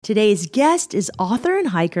Today's guest is author and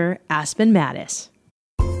hiker Aspen Mattis.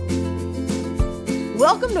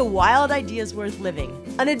 Welcome to Wild Ideas Worth Living,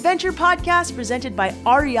 an adventure podcast presented by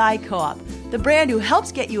REI Co-op, the brand who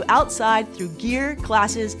helps get you outside through gear,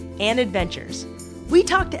 classes, and adventures. We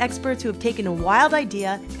talk to experts who have taken a wild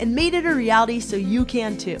idea and made it a reality so you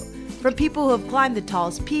can too. From people who have climbed the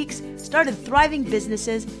tallest peaks, started thriving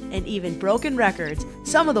businesses, and even broken records,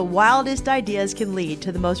 some of the wildest ideas can lead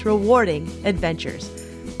to the most rewarding adventures.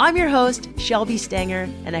 I'm your host, Shelby Stanger,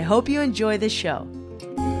 and I hope you enjoy this show.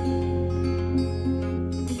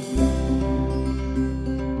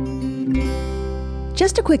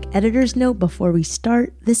 Just a quick editor's note before we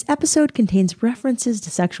start. This episode contains references to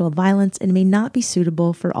sexual violence and may not be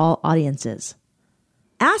suitable for all audiences.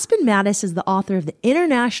 Aspen Mattis is the author of the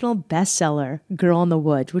international bestseller, Girl in the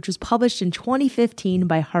Woods, which was published in 2015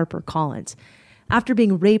 by HarperCollins. After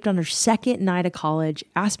being raped on her second night of college,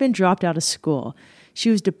 Aspen dropped out of school. She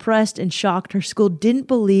was depressed and shocked her school didn't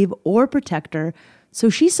believe or protect her, so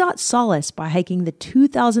she sought solace by hiking the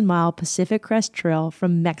 2,000-mile Pacific Crest Trail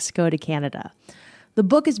from Mexico to Canada. The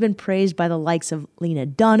book has been praised by the likes of Lena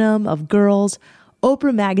Dunham, of Girls,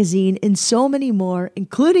 Oprah Magazine, and so many more,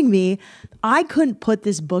 including me. I couldn't put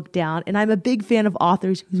this book down, and I'm a big fan of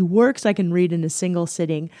authors whose works I can read in a single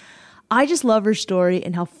sitting. I just love her story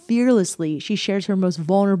and how fearlessly she shares her most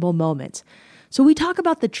vulnerable moments. So we talk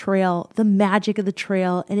about the trail, the magic of the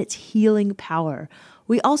trail, and its healing power.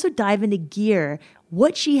 We also dive into gear,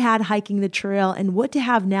 what she had hiking the trail, and what to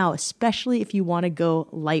have now, especially if you want to go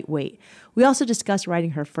lightweight. We also discuss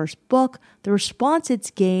writing her first book, the response it's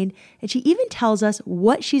gained, and she even tells us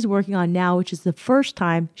what she's working on now, which is the first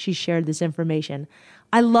time she shared this information.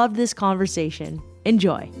 I love this conversation.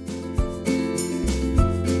 Enjoy.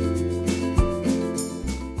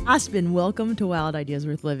 Aspen, welcome to Wild Ideas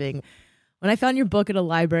Worth Living. When I found your book at a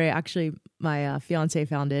library, actually, my fiance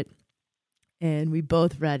found it, and we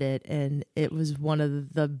both read it, and it was one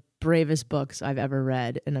of the bravest books I've ever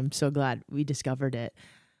read, and I'm so glad we discovered it.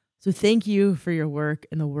 So thank you for your work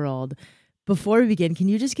in the world. Before we begin, can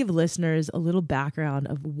you just give listeners a little background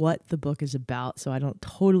of what the book is about so I don't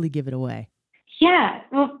totally give it away? Yeah,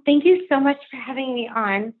 well, thank you so much for having me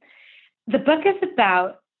on. The book is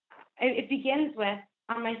about, it begins with,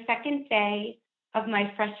 on my second day of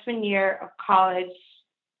my freshman year of college,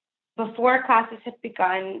 before classes had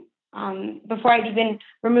begun, before I'd even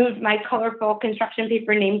removed my colorful construction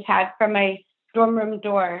paper name tag from my dorm room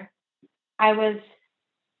door, I was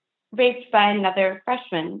raped by another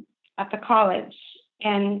freshman at the college.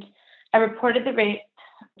 And I reported the rape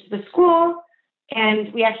to the school,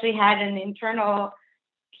 and we actually had an internal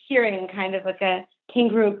hearing, kind of like a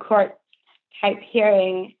kangaroo court type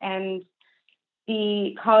hearing, and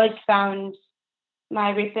the college found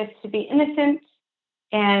my rapist to be innocent,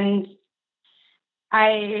 and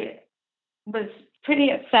I was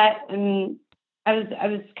pretty upset, and I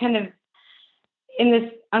was kind of in this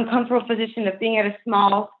uncomfortable position of being at a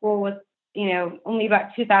small school with, only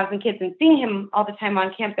about 2,000 kids and seeing him all the time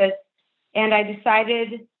on campus. And I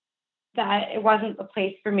decided that it wasn't the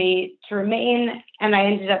place for me to remain, and I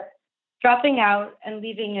ended up dropping out and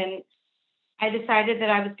leaving. And I decided that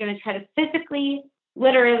I was going to try to physically,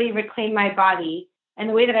 literally reclaim my body. And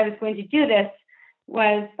the way that I was going to do this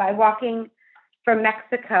was by walking from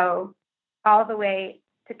Mexico all the way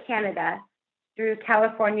to Canada, through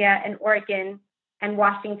California and Oregon and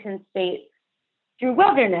Washington State, through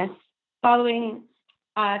wilderness, following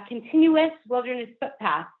a continuous wilderness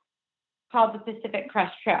footpath called the Pacific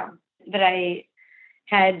Crest Trail that I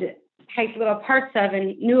had hiked little parts of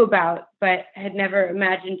and knew about, but had never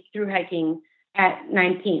imagined through hiking at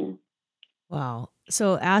 19. Wow.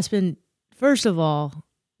 So Aspen, first of all,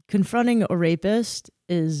 confronting a rapist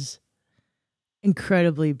is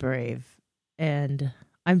incredibly brave, and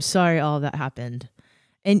I'm sorry all that happened.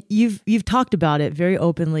 And you've talked about it very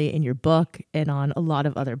openly in your book and on a lot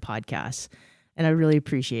of other podcasts, and I really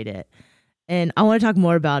appreciate it. And I want to talk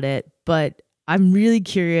more about it, but I'm really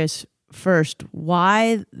curious first,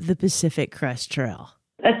 why the Pacific Crest Trail?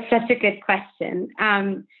 That's such a good question.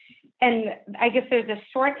 And I guess there's a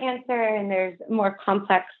short answer and there's a more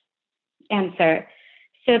complex answer.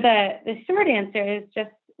 So the short answer is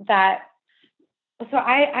just that, so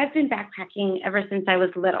I've been backpacking ever since I was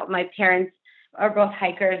little. My parents are both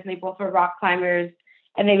hikers and they both were rock climbers,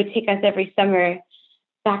 and they would take us every summer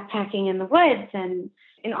backpacking in the woods and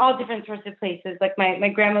in all different sorts of places. Like my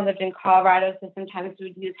grandma lived in Colorado, so sometimes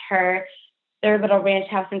we'd use their little ranch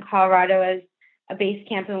house in Colorado as a base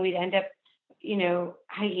camp, and we'd end up,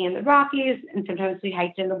 hiking in the Rockies, and sometimes we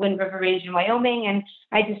hiked in the Wind River Range in Wyoming. And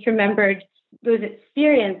I just remembered those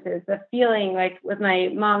experiences of feeling like with my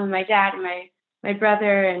mom and my dad and my my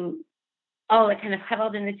brother and all kind of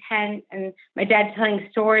huddled in the tent, and my dad telling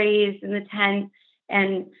stories in the tent,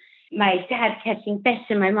 and my dad catching fish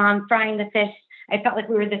and my mom frying the fish. I felt like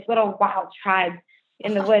we were this little wild tribe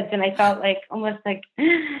in the woods, and I felt like almost like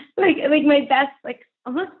my best, like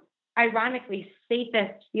almost ironically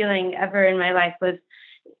safest feeling ever in my life was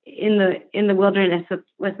in the wilderness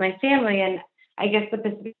with my family. And I guess the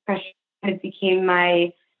Pacific Crest became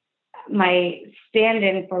my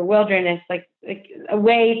stand-in for wilderness, like a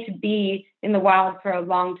way to be in the wild for a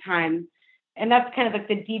long time. And that's kind of like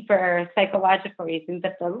the deeper psychological reason.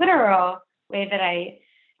 But the literal way that I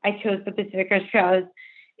chose the Pacific Crest Trail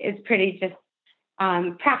is pretty just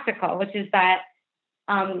practical, which is that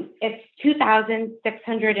it's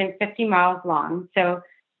 2,650 miles long. So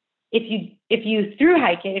if you through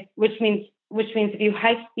hike it, which means if you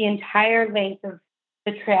hike the entire length of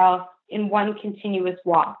the trail in one continuous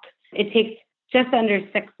walk, it takes just under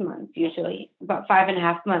 6 months, usually about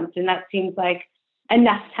 5.5 months. And that seems like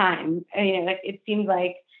enough time. It seems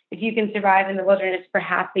like if you can survive in the wilderness for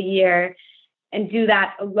half a year and do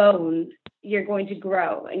that alone, you're going to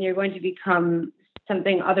grow and you're going to become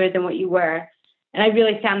something other than what you were. And I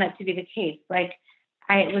really found that to be the case. Like,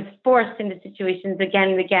 I was forced into situations again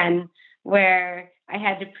and again where I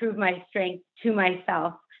had to prove my strength to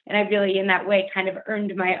myself. And I really, in that way, kind of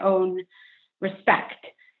earned my own respect.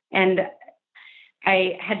 And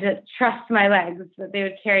I had to trust my legs that they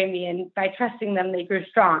would carry me. And by trusting them, they grew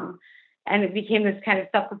strong. And it became this kind of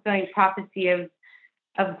self-fulfilling prophecy of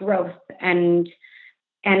growth and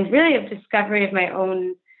really of discovery of my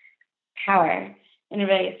own power in a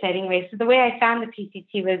really exciting way. So the way I found the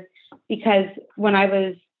PCT was because when I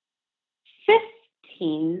was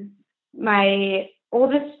 15, my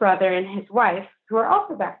oldest brother and his wife, who are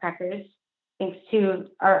also backpackers, thanks to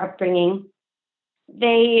our upbringing,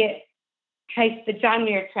 they hiked the John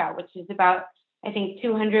Muir Trail, which is about, I think,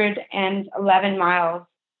 211 miles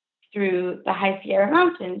through the High Sierra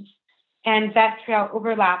Mountains. And that trail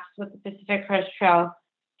overlaps with the Pacific Crest Trail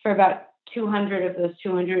for about 200 of those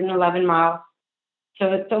 211 miles.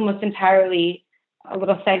 So it's almost entirely a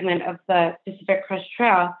little segment of the Pacific Crest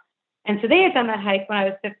Trail. And so they had done that hike when I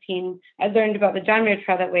was 15. I learned about the John Muir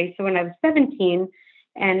Trail that way. So when I was 17,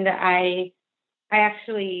 and I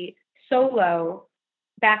actually solo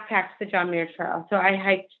backpacked the John Muir Trail. So I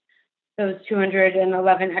hiked those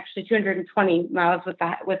 220 miles with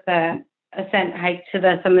the ascent hike to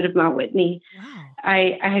the summit of Mount Whitney. Wow.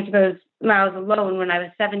 I hiked those miles alone when I was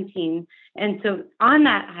 17. And so on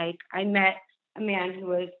that hike, I met a man who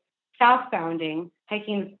was southbounding,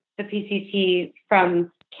 hiking the PCT from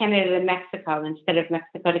Canada to Mexico instead of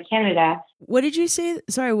Mexico to Canada. What did you say?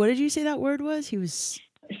 Sorry, what did you say that word was? He was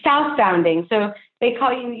southbounding. So they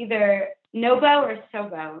call you either Nobo or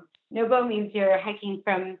Sobo. Nobo means you're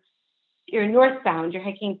northbound. You're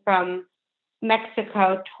hiking from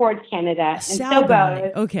Mexico toward Canada. And Sobo is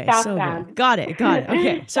southbound. Sobo. Got it.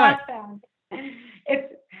 Okay, sorry. Southbound.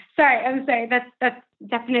 I'm sorry. That's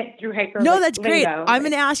definite through hiker. No, that's great. Lingo. I'm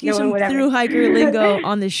going to ask you some through hiker lingo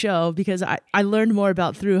on the show because I learned more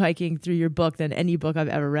about through hiking through your book than any book I've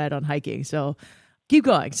ever read on hiking. So keep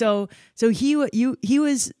going. So he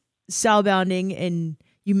was southbounding and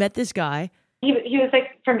you met this guy. He was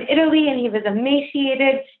like from Italy and he was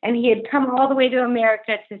emaciated and he had come all the way to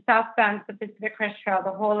America to southbound the Pacific Crest Trail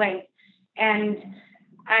the whole length. And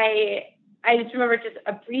I just remember just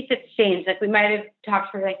a brief exchange. Like we might have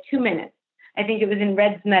talked for like 2 minutes. I think it was in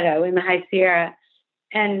Red's Meadow in the High Sierra.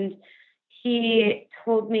 And he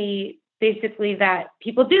told me basically that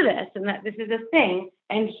people do this and that this is a thing.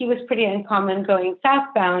 And he was pretty uncommon going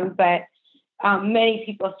southbound, but many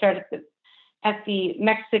people start at the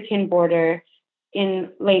Mexican border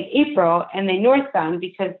in late April and they northbound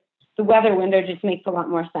because the weather window just makes a lot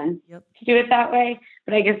more sense to do it that way.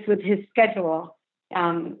 But I guess with his schedule,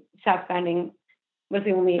 southbounding was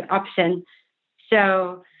the only option.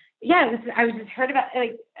 So yeah, I heard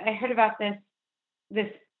about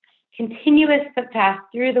this continuous footpath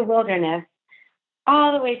through the wilderness,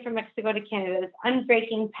 all the way from Mexico to Canada, this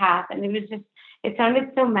unbreaking path, and it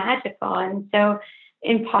sounded so magical and so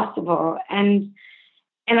impossible, and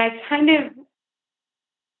I kind of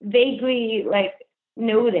vaguely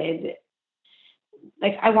noted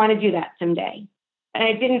I want to do that someday, and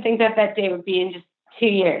I didn't think that day would be in just 2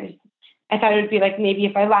 years. I thought it would be maybe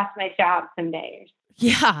if I lost my job someday.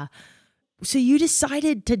 Yeah. So you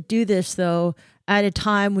decided to do this, though, at a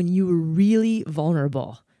time when you were really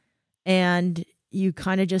vulnerable. And you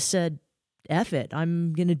kind of just said, F it,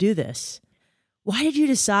 I'm going to do this. Why did you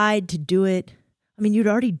decide to do it? I mean, you'd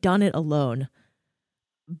already done it alone.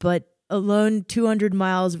 But alone 200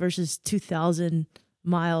 miles versus 2,000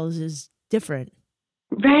 miles is different?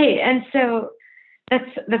 Right. And so that's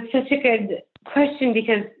such a good question,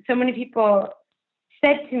 because so many people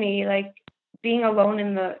said to me, like, being alone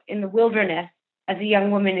in the wilderness as a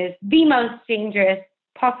young woman is the most dangerous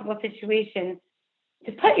possible situation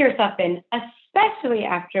to put yourself in, especially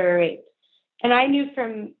after a rape. And I knew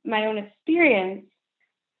from my own experience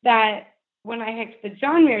that when I hiked the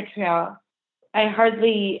John Muir Trail, I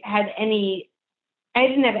didn't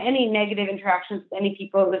have any negative interactions with any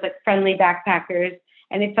people. It was like friendly backpackers,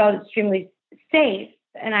 and it felt extremely safe.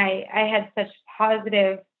 And I had such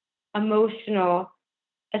positive emotional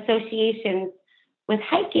associations with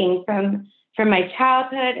hiking from my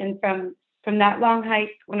childhood and from that long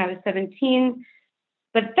hike when I was 17.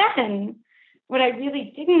 But then what I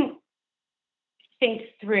really didn't think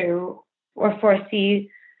through or foresee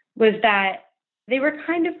was that they were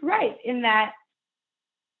kind of right in that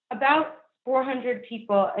about 400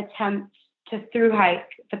 people attempt to through hike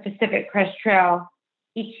the Pacific Crest Trail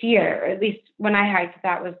each year, or at least when I hiked,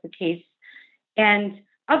 that was the case. And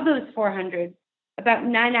of those 400, about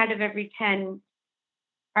 9 out of every 10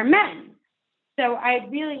 are men. So I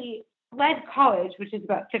really led college, which is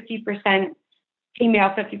about 50% female,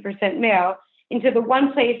 50% male, into the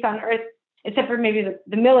one place on earth, except for maybe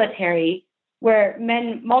the military, where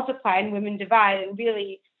men multiply and women divide, and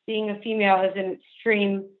really being a female is an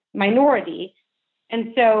extreme minority.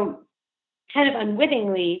 And so kind of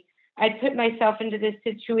unwittingly, I put myself into this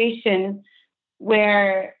situation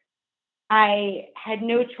where I had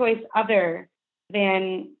no choice other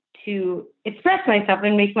than to express myself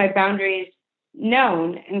and make my boundaries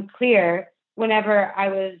known and clear whenever I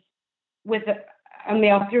was with a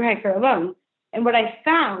male thru hiker alone. And what I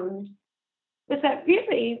found was that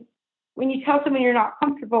really, when you tell someone you're not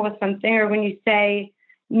comfortable with something, or when you say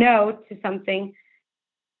no to something,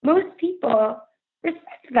 most people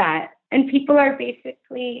respect that. And people are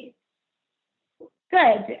basically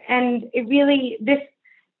good. And this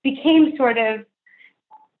became sort of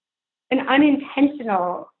an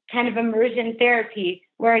unintentional kind of immersion therapy,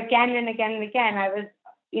 where again and again and again, I was,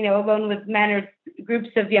 alone with men or groups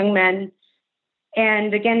of young men.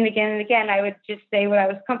 And again and again and again, I would just say what I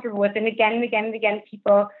was comfortable with. And again,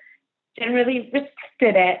 people generally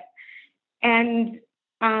respected it. And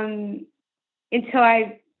until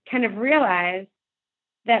I kind of realized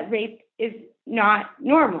that rape is not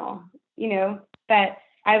normal, that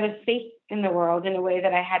I was safe in the world in a way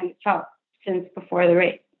that I hadn't felt since before the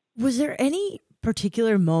rape. Was there any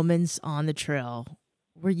particular moments on the trail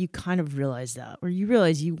where you kind of realized that, where you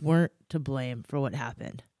realized you weren't to blame for what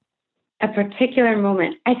happened? A particular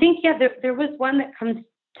moment. I think, there was one that comes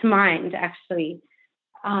to mind, actually.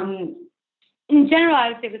 In general, I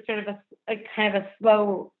would say it was sort of a kind of a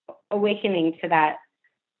slow awakening to that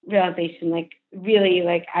realization. Like, really,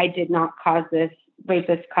 like, I did not cause this.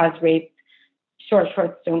 Rapists cause rape. Shorts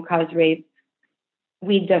don't cause rape.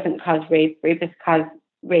 Weed doesn't cause rape. Rapists cause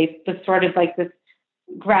rape. Was sort of like this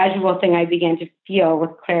gradual thing I began to feel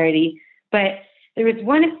with clarity. But there was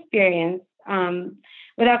one experience,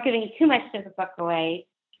 without giving too much of the book away.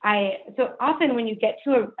 So often when you get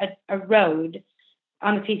to a road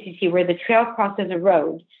on the PCT where the trail crosses a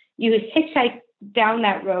road, you hitchhike down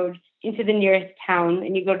that road into the nearest town,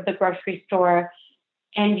 and you go to the grocery store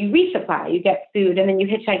and you resupply, you get food, and then you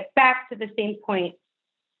hitchhike back to the same point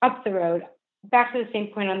up the road, back to the same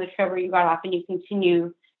point on the trail where you got off, and you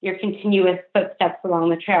continue your continuous footsteps along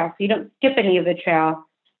the trail. So you don't skip any of the trail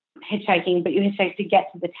hitchhiking, but you hitchhike to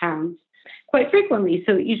get to the towns quite frequently.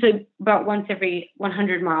 So usually about once every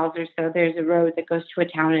 100 miles or so, there's a road that goes to a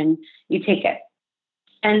town and you take it.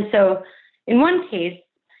 And so in one case,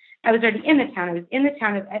 I was already in the town. I was in the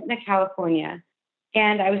town of Etna, California,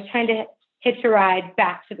 and I was trying to hitch a ride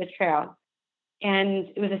back to the trail. And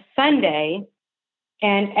it was a Sunday,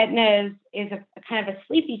 and Etna is a kind of a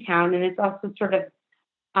sleepy town, and it's also sort of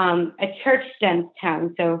a church-dense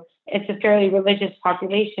town. So it's a fairly religious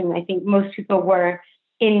population. I think most people were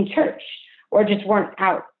in church or just weren't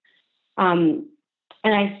out. And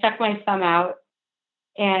I stuck my thumb out,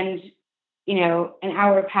 and an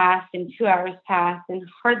hour passed and 2 hours passed, and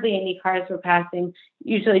hardly any cars were passing,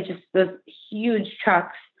 usually just those huge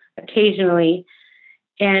trucks occasionally.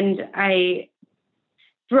 And I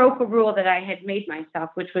broke a rule that I had made myself,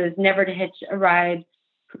 which was never to hitch a ride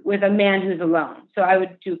with a man who's alone. So I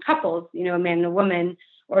would do couples, a man and a woman,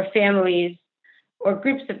 or families, or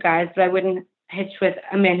groups of guys, but I wouldn't hitch with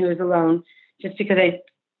a man who was alone, just because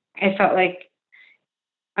I felt like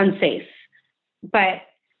unsafe. But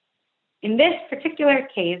in this particular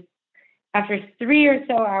case, after 3 or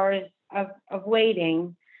so hours of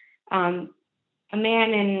waiting, a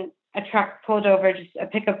man in a truck pulled over, just a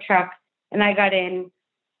pickup truck, and I got in,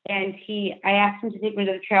 And I asked him to take me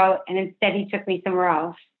to the trail, and instead he took me somewhere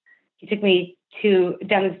else. He took me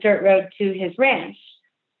down this dirt road to his ranch.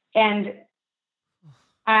 And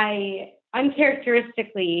I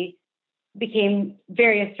uncharacteristically became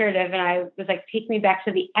very assertive, and I was like, take me back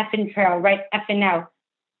to the effing trail right effing now.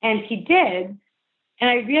 And he did. And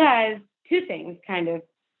I realized two things, kind of.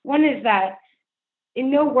 One is that in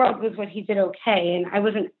no world was what he did okay, and I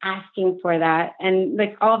wasn't asking for that. And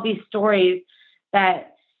like all these stories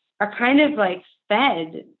that are kind of like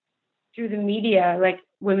fed through the media, like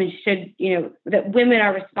women should, that women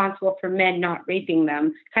are responsible for men not raping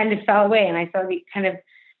them, kind of fell away. And I saw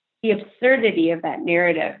the absurdity of that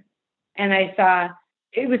narrative. And I saw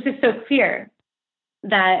it was just so clear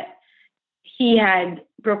that he had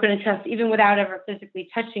broken a trust even without ever physically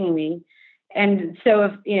touching me. And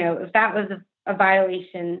so if that was a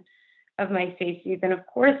violation of my safety, then of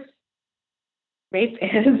course rape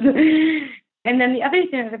is. And then the other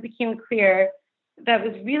thing that became clear that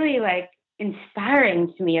was really like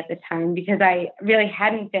inspiring to me at the time, because I really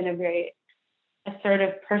hadn't been a very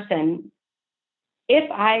assertive person.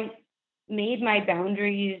 If I made my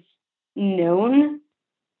boundaries known,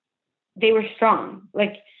 they were strong.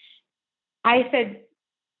 Like I said,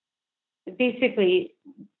 basically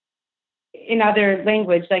in other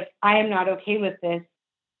language, like, I am not okay with this.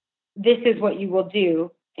 This is what you will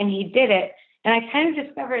do. And he did it. And I kind of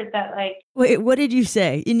discovered that, like, wait, what did you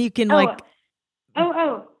say? And you can so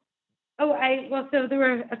there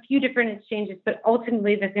were a few different exchanges, but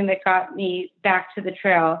ultimately the thing that got me back to the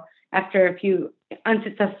trail after a few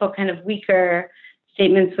unsuccessful kind of weaker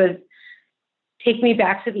statements was, take me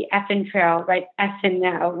back to the effing trail, right? Effing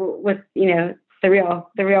now, with, the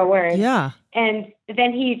real word. Yeah. And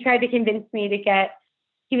then he tried to convince me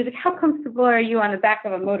he was like, how comfortable are you on the back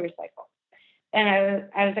of a motorcycle? And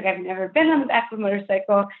I was like, I've never been on the back of a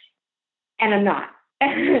motorcycle, and I'm not.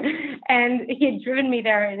 And he had driven me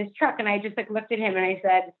there in his truck, and I just like looked at him and I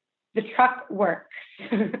said, the truck works.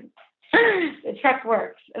 The truck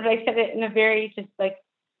works. As I said it in a very just like,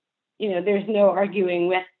 there's no arguing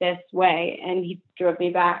with this way. And he drove me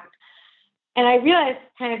back. And I realized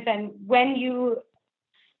kind of then, when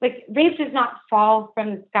rape does not fall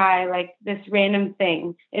from the sky like this random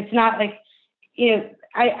thing. It's not like,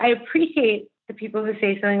 I appreciate the people who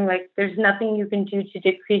say something like, there's nothing you can do to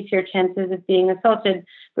decrease your chances of being assaulted.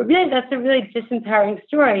 But really, that's a really disempowering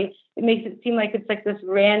story. It makes it seem like it's like this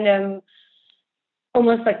random,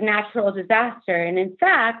 almost like natural disaster. And in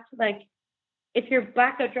fact, like, if you're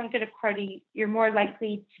blackout drunk at a party, you're more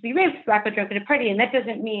likely to be raped blackout drunk at a party. And that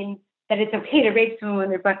doesn't mean that it's okay to rape someone when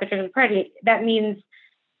they're blackout drunk at a party. That means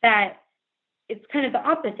that it's kind of the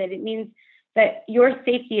opposite. It means that your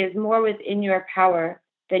safety is more within your power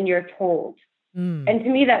than you're told. And to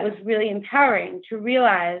me, that was really empowering to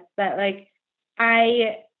realize that, like,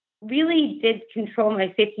 I really did control my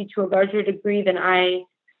safety to a larger degree than I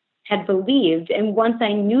had believed. And once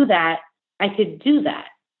I knew that, I could do that.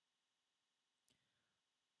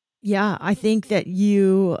 Yeah, I think that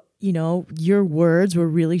your words were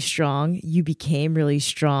really strong. You became really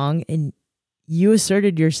strong, and you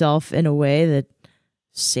asserted yourself in a way that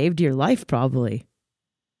saved your life, probably.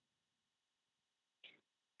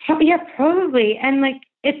 Yeah, probably. And like,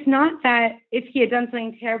 it's not that if he had done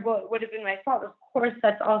something terrible, it would have been my fault. Of course,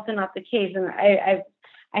 that's also not the case. And I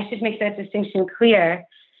should make that distinction clear.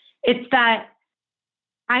 It's that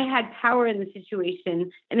I had power in the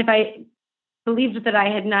situation. And if I believed that I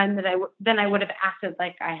had none, then I would have acted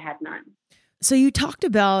like I had none. So you talked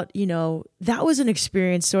about, that was an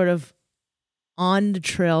experience sort of on the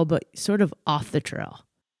trail, but sort of off the trail.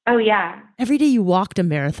 Oh, yeah. Every day you walked a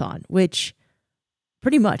marathon, which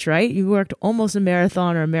pretty much, right? You worked almost a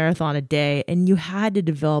marathon or a marathon a day, and you had to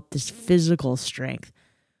develop this physical strength.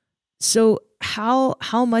 So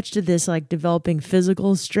how much did this, like, developing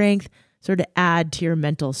physical strength sort of add to your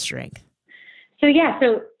mental strength? So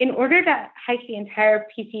in order to hike the entire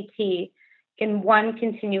PCT in one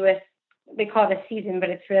continuous, they call it a season, but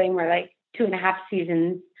it's really more like 2.5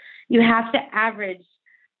 seasons, you have to average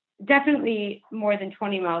definitely more than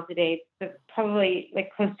 20 miles a day, but probably like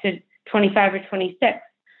close to 25 or 26.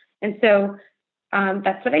 And so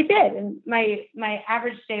that's what I did. And my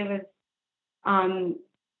average day was on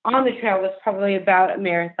the trail was probably about a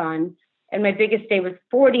marathon. And my biggest day was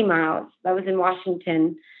 40 miles. That was in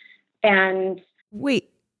Washington. And wait,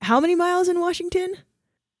 how many miles in Washington?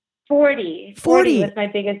 40. 40 was my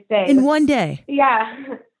biggest day. In one day?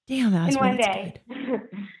 Yeah. Damn, Aspen, in one day.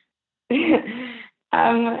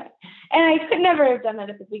 And I could never have done that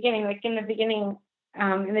at the beginning. Like in the beginning,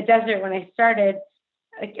 in the desert when I started,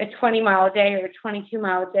 like a 20-mile day or a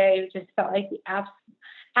 22-mile day just felt like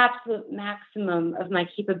absolute maximum of my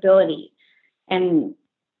capability. And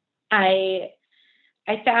I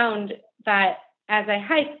found that as I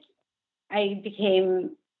hiked, I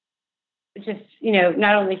became just,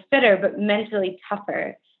 not only fitter, but mentally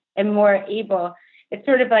tougher and more able. It's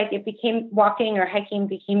sort of like it became walking or hiking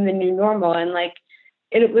became the new normal. And like,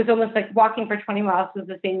 it was almost like walking for 20 miles was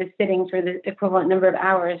the same as sitting for the equivalent number of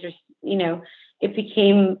hours, or, it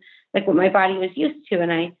became like what my body was used to.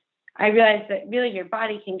 And I realized that really your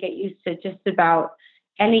body can get used to just about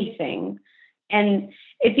anything. And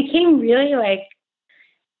it became really like,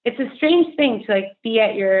 it's a strange thing to like be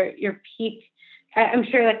at your peak. I'm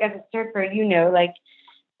sure like as a surfer, like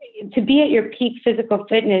to be at your peak physical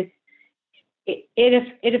fitness,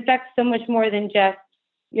 it affects so much more than just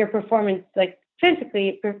your performance. Like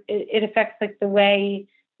physically, it affects like the way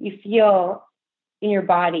you feel in your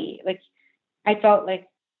body. Like I felt like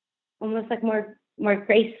almost like more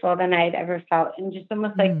graceful than I had ever felt, and just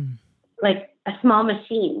almost like a small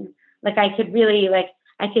machine. Like I could really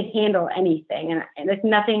I could handle anything, and like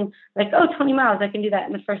nothing like 20 miles I can do that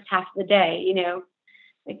in the first half of the day.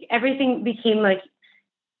 Like everything became like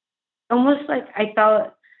almost like I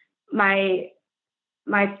felt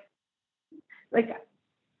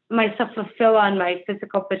myself fulfill on my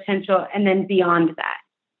physical potential, and then beyond that,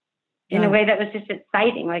 in a way that was just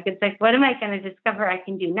exciting. Like it's like, what am I going to discover I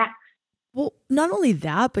can do next? Well, not only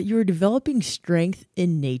that, but you were developing strength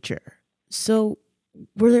in nature. So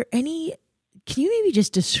were there can you maybe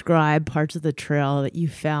just describe parts of the trail that you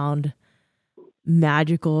found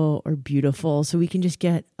magical or beautiful so we can just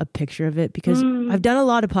get a picture of it? Because I've done a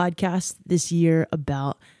lot of podcasts this year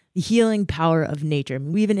about the healing power of nature. I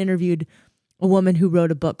mean, we even interviewed a woman who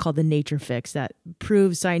wrote a book called The Nature Fix that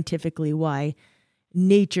proves scientifically why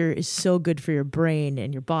nature is so good for your brain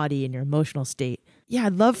and your body and your emotional state. Yeah,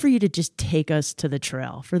 I'd love for you to just take us to the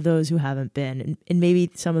trail for those who haven't been, and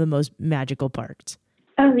maybe some of the most magical parts.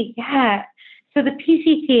 Oh, yeah. So the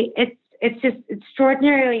PCT, it's just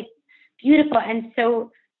extraordinarily beautiful and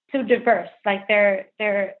so diverse. Like there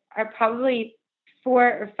are probably 4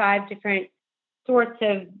 or 5 different sorts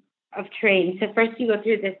of terrain. So first you go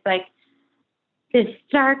through this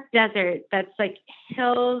dark desert that's like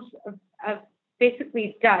hills of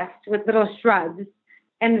basically dust with little shrubs,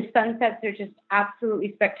 and the sunsets are just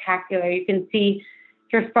absolutely spectacular. You can see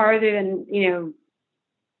for farther than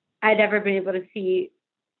I'd ever been able to see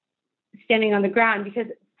standing on the ground, because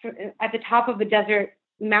at the top of a desert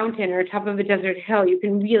mountain or top of a desert hill, you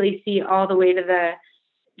can really see all the way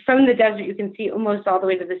from the desert, you can see almost all the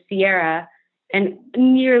way to the Sierra and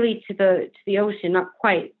nearly to the ocean, not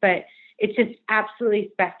quite, but it's just absolutely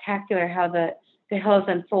spectacular how the hills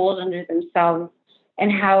unfold under themselves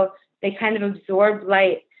and how they kind of absorb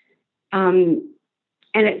light. And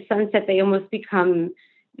at sunset, they almost become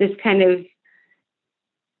this kind of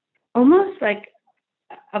almost like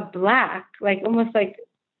a black, like almost like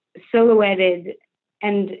silhouetted,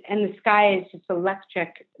 and the sky is just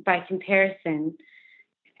electric by comparison.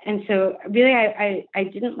 And so really I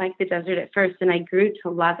didn't like the desert at first, and I grew to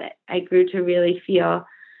love it. I grew to really feel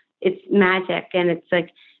its magic and its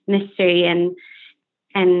like mystery.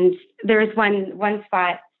 And there was one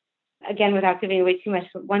spot, again, without giving away too much,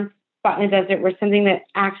 but one spot in the desert where something that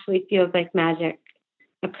actually feels like magic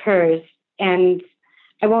occurs. And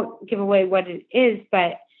I won't give away what it is,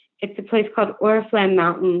 but it's a place called Oriflamme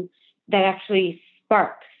Mountain that actually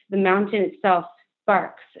sparks. The mountain itself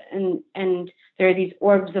sparks, and there are these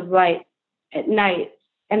orbs of light at night,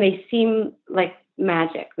 and they seem like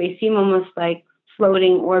magic. They seem almost like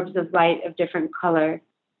floating orbs of light of different color.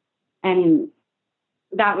 And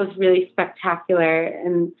that was really spectacular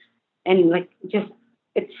and like just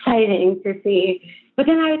exciting to see. But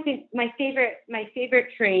then I would say my favorite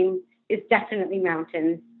terrain is definitely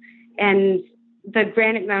mountains, and the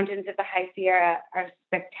granite mountains of the High Sierra are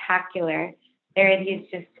spectacular. There are these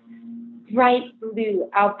just bright blue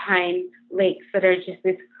alpine lakes that are just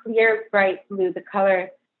this clear, bright blue, the color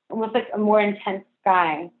almost like a more intense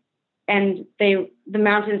sky. And the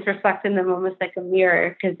mountains reflect in them almost like a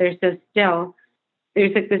mirror because they're so still.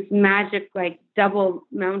 There's like this magic, like double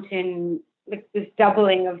mountain, like this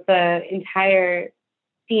doubling of the entire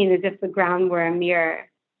scene as if the ground were a mirror.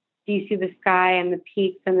 So you see the sky and the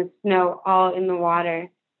peaks and the snow all in the water.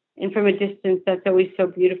 And from a distance, that's always so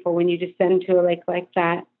beautiful when you descend to a lake like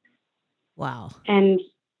that. Wow. And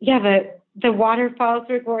yeah, the waterfalls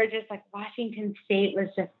were gorgeous. Like Washington State was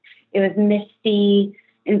it was misty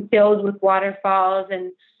and filled with waterfalls,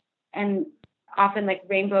 and often like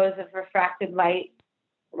rainbows of refracted light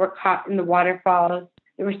were caught in the waterfalls.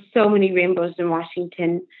 There were so many rainbows in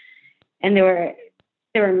Washington, and there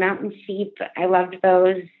were mountain sheep. I loved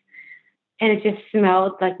those. and it just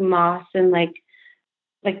smelled like moss and like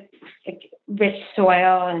rich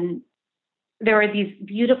soil. And there were these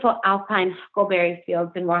beautiful alpine huckleberry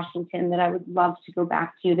fields in Washington that I would love to go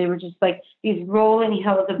back to. They were just like these rolling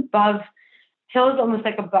hills almost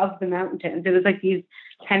like above the mountains. It was like these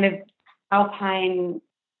kind of alpine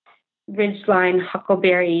ridgeline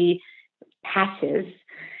huckleberry patches.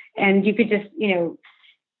 And you could just, you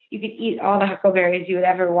could eat all the huckleberries you would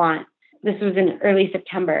ever want. This was in early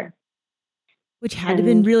September. Which had to have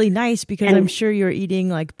been really nice because I'm sure you're eating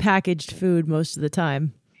like packaged food most of the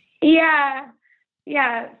time. Yeah.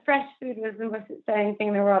 Yeah. Fresh food was the most exciting thing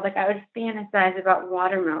in the world. Like I would fantasize about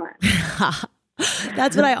watermelon.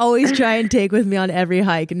 That's what I always try and take with me on every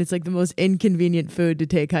hike. And it's like the most inconvenient food to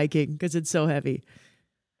take hiking because it's so heavy.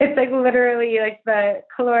 It's like literally like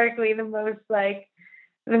calorically the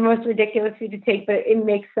most ridiculous food to take, but it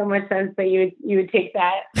makes so much sense that you would take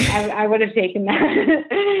that. I would have taken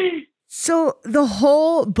that. So the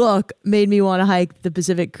whole book made me want to hike the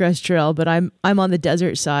Pacific Crest Trail, but I'm on the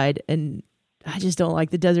desert side and I just don't like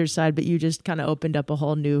the desert side, but you just kind of opened up a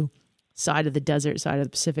whole new side of the desert side of the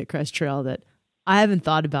Pacific Crest Trail that I haven't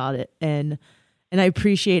thought about it. And I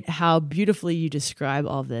appreciate how beautifully you describe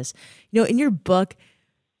all of this. In your book,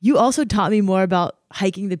 you also taught me more about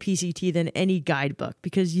hiking the PCT than any guidebook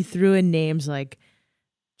because you threw in names like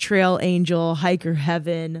Trail Angel, Hiker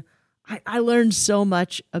Heaven. I learned so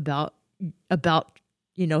much about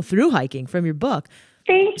through hiking from your book.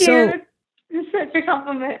 Thank you. It's such a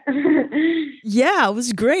compliment. Yeah, it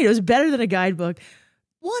was great. It was better than a guidebook.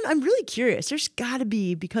 One, I'm really curious. There's got to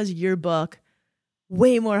be, because of your book,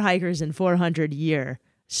 way more hikers than 400 a year,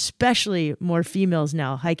 especially more females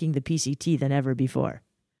now hiking the PCT than ever before.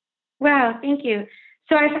 Wow, thank you.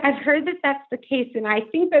 So I've heard that that's the case, and I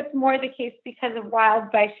think that's more the case because of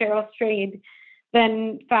Wild by Cheryl Strayed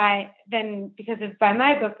than because of by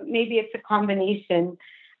my book. Maybe it's a combination.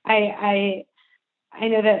 I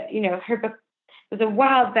know that her book was a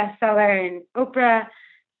Wild bestseller, and Oprah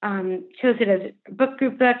chose it as a book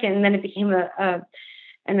group book, and then it became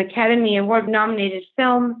an Academy Award nominated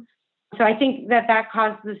film. So I think that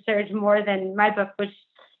caused the surge more than my book, which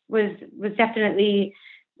was definitely,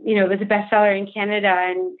 it was a bestseller in Canada,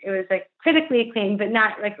 and it was like critically acclaimed, but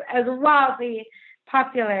not like as wildly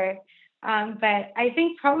popular. But I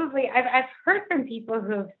think probably I've heard from people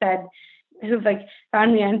who've like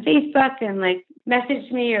found me on Facebook and like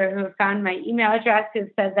messaged me, or who have found my email address, who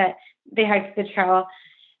said that they hiked the trail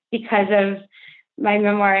because of my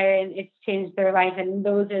memoir and it's changed their life. And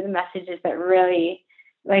those are the messages that really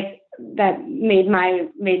that made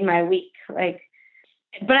my week.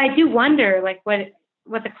 But I do wonder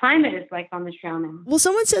what the climate is like on the trail now. Well,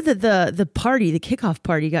 someone said that the kickoff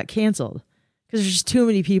party got canceled because there's just too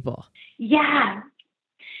many people. Yeah.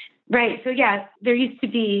 Right. So yeah, there used to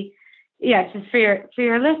be, just for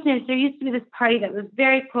your listeners, there used to be this party that was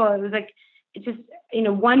very cool. It was like, it's just,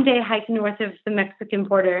 one day hike north of the Mexican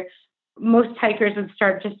border. Most hikers would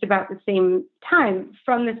start just about the same time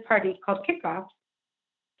from this party called Kickoff.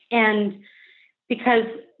 And because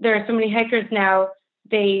there are so many hikers now,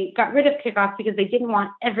 they got rid of Kickoff because they didn't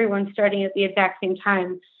want everyone starting at the exact same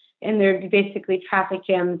time. And there would be basically traffic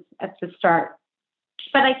jams at the start.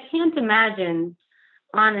 But I can't imagine,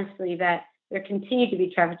 honestly, that there continue to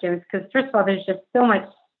be traffic jams because, first of all, there's just so much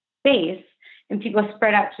space and people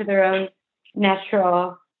spread out to their own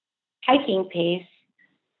natural hiking pace.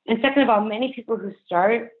 And second of all, many people who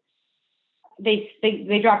start, they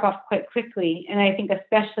drop off quite quickly. And I think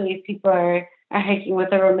especially if people are hiking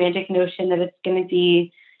with a romantic notion that it's going to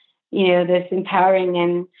be, this empowering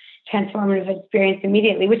and transformative experience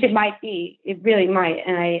immediately, which it might be. It really might.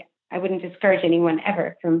 And I wouldn't discourage anyone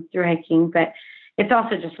ever from through hiking, but it's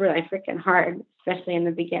also just really freaking hard, especially in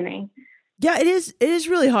the beginning. Yeah, it is. It is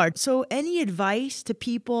really hard. So any advice to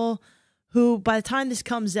people who, by the time this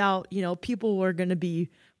comes out, people were going to be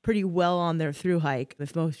pretty well on their through hike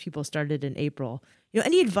if most people started in April.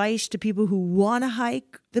 Any advice to people who want to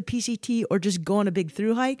hike the PCT or just go on a big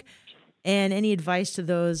through hike? And any advice to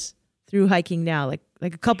those through hiking now?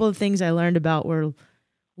 Like a couple of things I learned about were,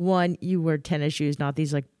 one, you wear tennis shoes, not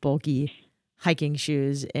these like bulky hiking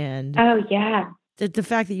shoes. And oh yeah, the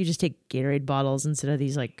fact that you just take Gatorade bottles instead of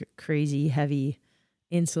these like crazy heavy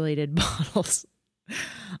insulated bottles.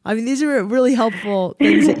 I mean, these are really helpful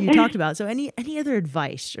things that you talked about. So any other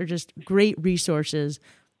advice or just great resources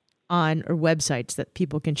on or websites that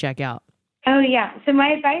people can check out? Oh yeah. So my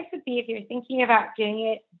advice would be, if you're thinking about doing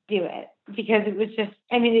it, do it, because it is just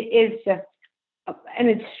an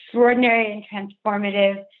extraordinary and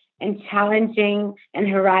transformative and challenging and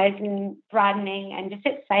horizon broadening and just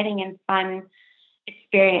exciting and fun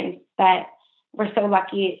experience that we're so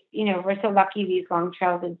lucky, we're so lucky these long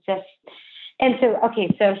trails exist. And so,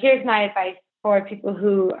 okay, so here's my advice for people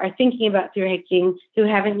who are thinking about through hiking, who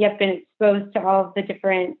haven't yet been exposed to all of the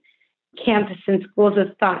different camps and schools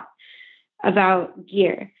of thought about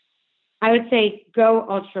gear. I would say go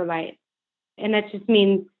ultralight. And that just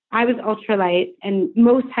means I was ultralight, and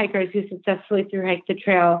most hikers who successfully through hike the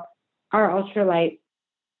trail are ultralight.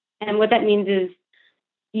 And what that means is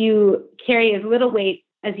you carry as little weight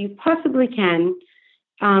as you possibly can.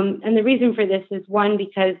 And the reason for this is, one,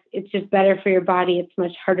 because it's just better for your body. It's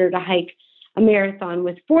much harder to hike a marathon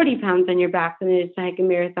with 40 pounds on your back than it is to hike a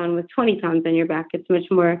marathon with 20 pounds on your back. It's much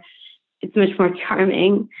more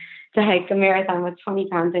charming to hike a marathon with 20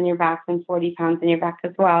 pounds on your back than 40 pounds on your back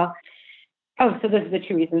as well. Oh, so those are the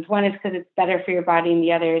two reasons. One is because it's better for your body, and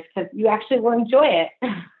the other is because you actually will enjoy it.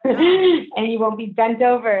 And you won't be bent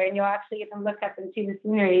over, and you'll actually get to look up and see the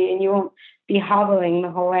scenery, and you won't be hobbling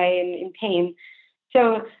the whole way in pain.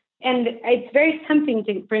 So, and it's very tempting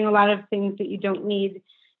to bring a lot of things that you don't need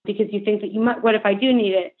because you think that you might, what if I do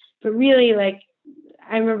need it? But really, like,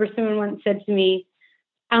 I remember someone once said to me,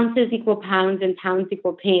 ounces equal pounds and pounds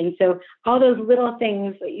equal pain. So all those little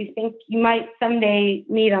things that you think you might someday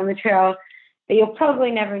need on the trail that you'll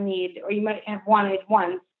probably never need, or you might have wanted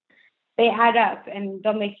once, they add up, and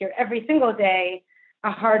they'll make your every single day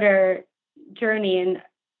a harder journey and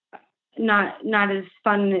not as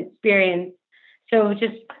fun an experience. So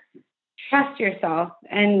just trust yourself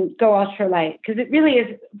and go ultralight, because it really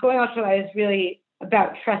is, going ultralight is really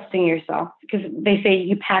about trusting yourself, because they say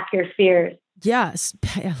you pack your fears. Yes.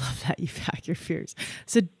 I love that. You pack your fears.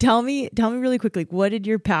 So tell me really quickly, what did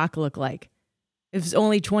your pack look like? It was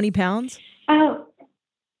only 20 pounds? Oh,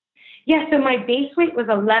 yeah. So my base weight was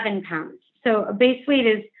 11 pounds. So a base weight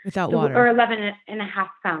is without water, or 11 and a half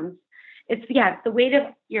pounds. It's the weight of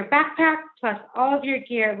your backpack plus all of your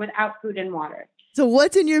gear without food and water. So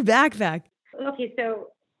what's in your backpack? Okay. So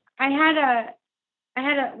I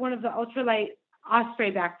had one of the ultralight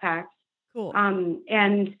Osprey backpacks. Cool.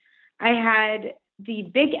 And I had the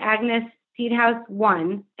Big Agnes Seed House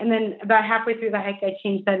 1, and then about halfway through the hike, I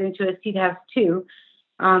changed that into a Seed House 2.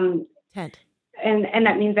 Tent. And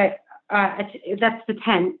that means that that's the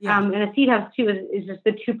tent. Yeah. And a Seed House 2 is just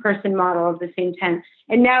the 2-person model of the same tent.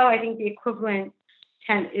 And now I think the equivalent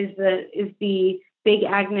tent is the Big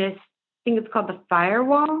Agnes, I think it's called the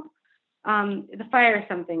Firewall, the Fire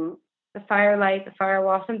something, the Firelight, the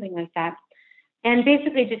Firewall, something like that. And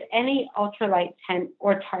basically just any ultralight tent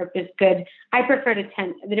or tarp is good. I prefer a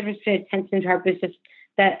tent. The difference between a tent and a tarp is just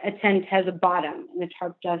that a tent has a bottom and a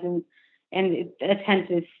tarp doesn't, and a tent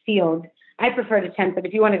is sealed. I prefer a tent, but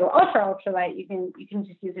if you want to go ultralight, you can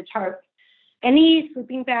just use a tarp. Any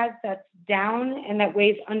sleeping bag that's down and that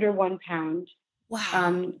weighs under 1 pound.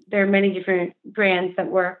 Wow. There are many different brands that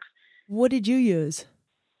work. What did you use?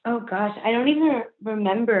 Oh gosh, I don't even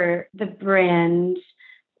remember the brand,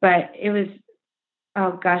 but it was,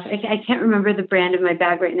 oh gosh, I can't remember the brand of my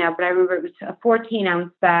bag right now, but I remember it was a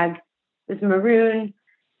 14-ounce bag. It was maroon.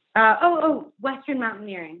 Western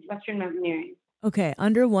Mountaineering. Okay,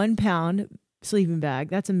 under 1 pound sleeping bag.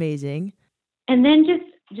 That's amazing. And then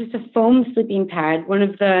just a foam sleeping pad. One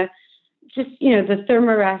of the, the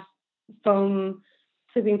Thermarest foam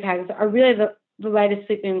sleeping pads are really the lightest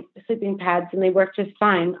sleeping pads, and they work just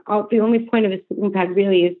fine. The only point of a sleeping pad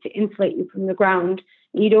really is to insulate you from the ground.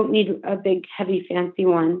 You don't need a big, heavy, fancy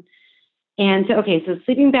one. And so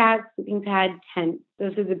sleeping bag, sleeping pad, tent.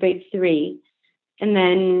 Those are the big 3. And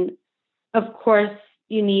then, of course,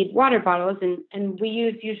 you need water bottles. And we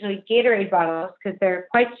use usually Gatorade bottles because they're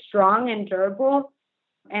quite strong and durable,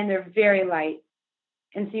 and they're very light.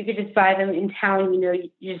 And so you could just buy them in town. You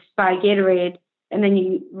just buy Gatorade, and then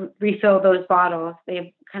you refill those bottles. They have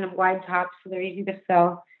kind of wide tops, so they're easy to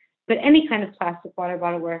fill. But any kind of plastic water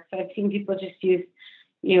bottle works. I've seen people just use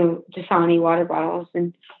Dasani water bottles,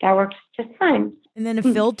 and that works just fine. And then a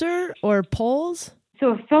filter or poles?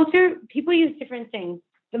 So a filter, people use different things.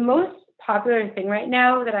 The most popular thing right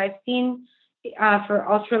now that I've seen for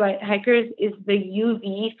ultralight hikers is the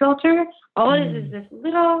UV filter. All it is this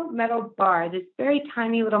little metal bar, this very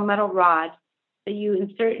tiny little metal rod that you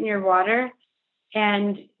insert in your water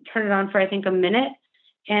and turn it on for, I think, a minute.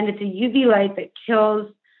 And it's a UV light that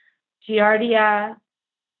kills Giardia,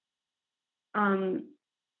 and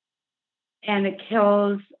it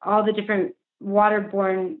kills all the different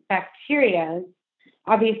waterborne bacteria.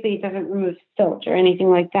 Obviously, it doesn't remove silt or anything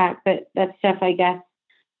like that, but that stuff, I guess,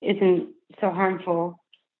 isn't so harmful.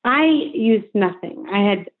 I used nothing.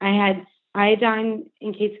 I had iodine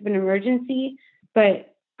in case of an emergency,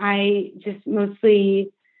 but I just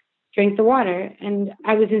mostly drank the water. And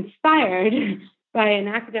I was inspired by an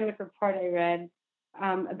academic report I read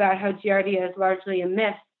about how Giardia is largely a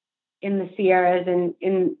myth in the Sierras and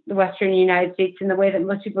in the Western United States, in the way that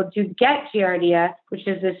most people do get Giardia, which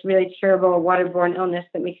is this really terrible waterborne illness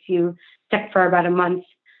that makes you sick for about a month.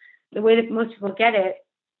 The way that most people get it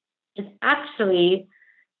is actually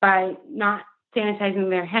by not sanitizing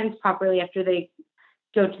their hands properly after they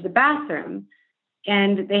go to the bathroom.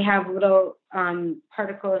 And they have little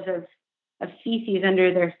particles of feces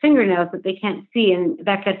under their fingernails that they can't see, and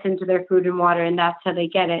that gets into their food and water, and that's how they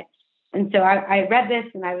get it. And so I read this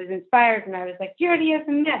and I was inspired, and I was like, Giardia is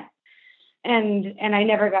a myth. And I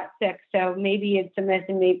never got sick. So maybe it's a myth,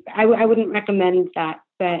 and maybe I wouldn't recommend that.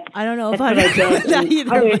 But I don't know if I recommend that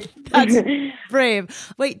either. But that's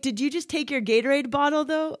brave. Wait, did you just take your Gatorade bottle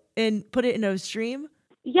though and put it in a stream?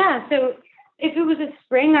 Yeah. So if it was a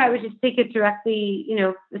spring, I would just take it directly.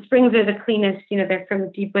 The springs are the cleanest. They're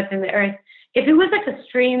from deep within the earth. If it was like a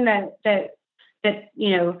stream that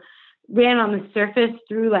ran on the surface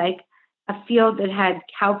through like a field that had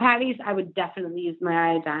cow patties, I would definitely use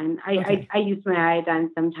my iodine. Okay. I use my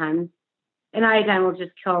iodine sometimes. And iodine will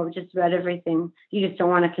just kill just about everything. You just don't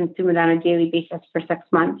want to consume it on a daily basis for 6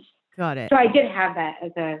 months. Got it. So I did have that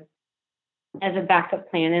as a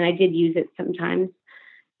backup plan, and I did use it sometimes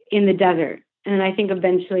in the desert. And I think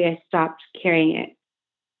eventually I stopped carrying it.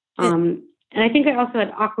 And I think I also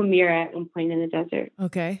had Aquamira at one point in the desert.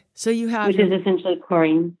 Okay. So you have which is essentially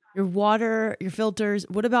chlorine. Your water, your filters.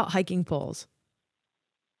 What about hiking poles?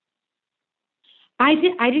 I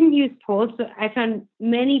didn't use poles, but I found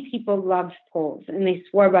many people loved poles and they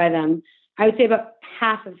swore by them. I would say about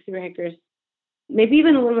half of thru hikers, maybe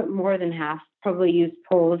even a little bit more than half, probably use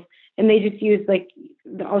poles. And they just use like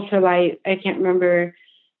the ultralight. I can't remember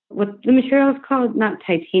what the material is called. Not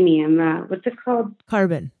titanium. What's it called?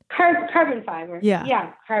 Carbon. Carbon fiber. Yeah.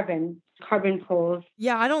 Yeah, carbon poles.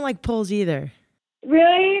 Yeah, I don't like poles either.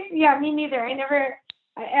 Really? Yeah, me neither.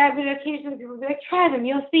 I would occasionally people would be like, try them,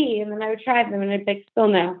 you'll see. And then I would try them and I'd be like, still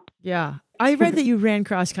no. Yeah. I read that you ran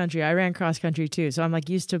cross country. I ran cross country too. So I'm like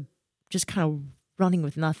used to just kind of running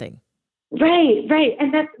with nothing. Right.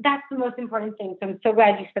 And that's the most important thing. So I'm so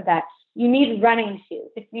glad you said that. You need running shoes.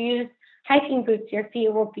 If you use hiking boots, your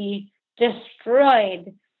feet will be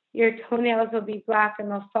destroyed. Your toenails will be black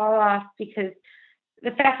and they'll fall off, because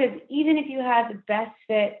the fact is, even if you have the best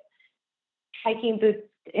fit hiking boots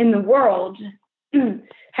in the world,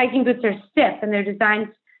 hiking boots are stiff and they're designed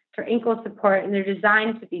for ankle support and they're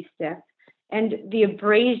designed to be stiff. And the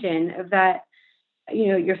abrasion of that,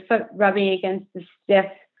 your foot rubbing against the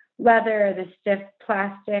stiff leather or the stiff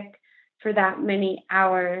plastic for that many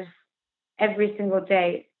hours every single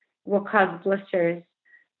day will cause blisters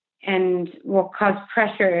and will cause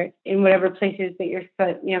pressure in whatever places that your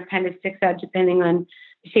foot, kind of sticks out depending on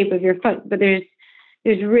the shape of your foot. But there's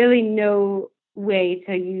really no way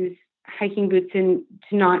to use hiking boots and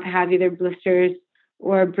to not have either blisters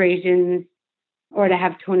or abrasions or to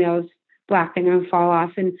have toenails blacken and fall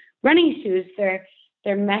off. And running shoes, they're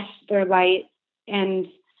mesh, they're light, and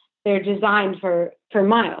they're designed for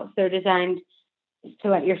miles. They're designed to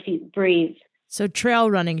let your feet breathe. So trail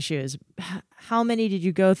running shoes, how many did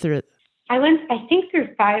you go through? I went, I think,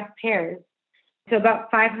 through 5 pairs. So about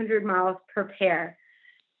 500 miles per pair.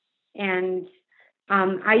 And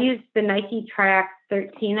I used the Nike Triax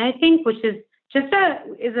 13, I think, which is just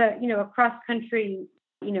a cross country,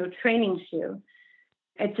 training shoe.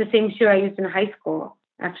 It's the same shoe I used in high school,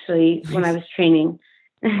 actually, when I was training.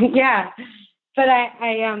 Yeah. But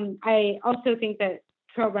I also think that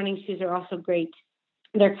trail running shoes are also great.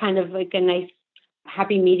 They're kind of like a nice,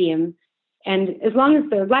 happy medium. And as long as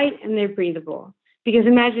they're light and they're breathable, because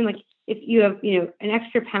imagine like if you have, an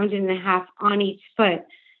extra pound and a half on each foot,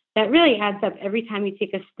 that really adds up every time you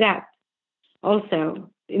take a step. Also,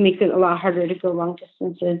 it makes it a lot harder to go long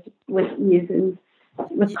distances with ease and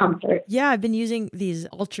with comfort. Yeah, I've been using these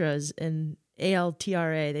Ultras and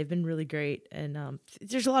ALTRA. They've been really great. And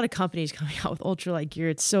there's a lot of companies coming out with ultralight gear.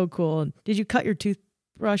 It's so cool. And did you cut your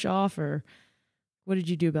toothbrush off, or what did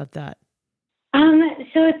you do about that?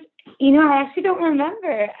 So it's, I actually don't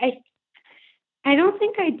remember. I don't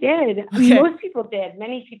think I did. Okay. Most people did.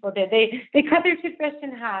 Many people did. They cut their toothbrush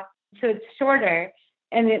in half so it's shorter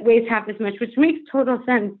and it weighs half as much, which makes total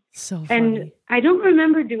sense. So funny. And I don't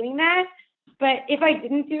remember doing that. But if I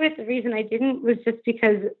didn't do it, the reason I didn't was just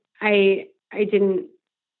because I didn't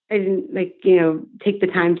take the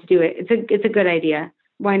time to do it. It's a good idea.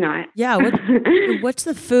 Why not? Yeah. What's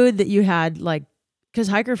the food that you had, like, because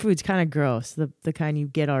hiker food's kind of gross, the kind you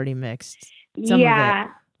get already mixed. Some of it.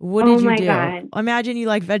 What did you do? God. Imagine you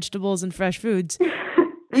like vegetables and fresh foods.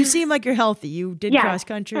 You seem like you're healthy. You did cross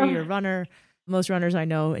country, you're a runner. Most runners I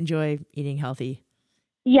know enjoy eating healthy.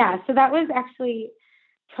 Yeah, so that was actually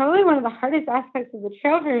probably one of the hardest aspects of the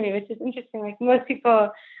trail for me, which is interesting. Like most people,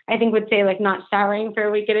 I think would say like not showering for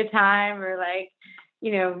a week at a time or like,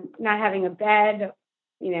 not having a bed,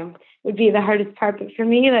 would be the hardest part. But for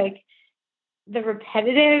me, like the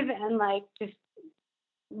repetitive and like just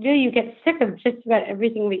really you get sick of just about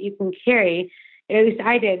everything that you can carry. At least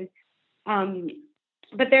I did.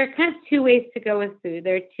 But there are kind of two ways to go with food.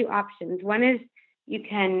 There are two options. One is you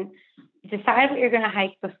can decide what you're going to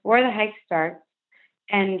hike before the hike starts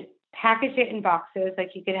and package it in boxes.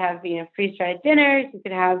 Like you could have, freeze-dried dinners. You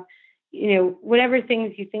could have, whatever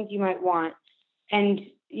things you think you might want. And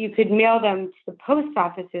you could mail them to the post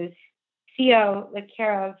offices, CO, like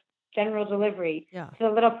care of general delivery, to the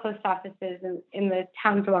little post offices in the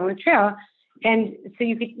towns along the trail. And so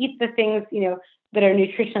you could eat the things, that are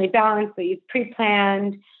nutritionally balanced, that you've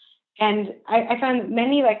pre-planned. And I found that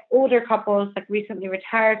many like older couples, like recently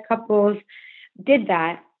retired couples, did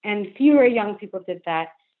that, and fewer young people did that.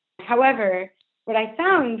 However, what I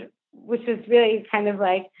found, which was really kind of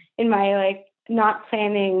like in my like not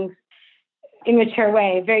planning immature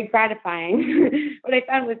way, very gratifying. What I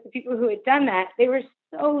found was the people who had done that, they were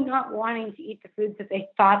so not wanting to eat the foods that they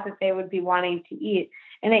thought that they would be wanting to eat.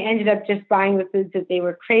 And they ended up just buying the foods that they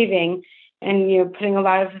were craving and, putting a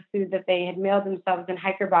lot of the food that they had mailed themselves in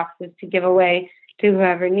hiker boxes to give away to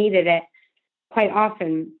whoever needed it quite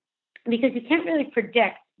often. Because you can't really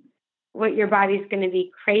predict what your body's going to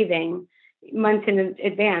be craving months in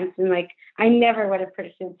advance. And like, I never would have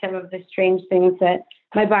predicted some of the strange things that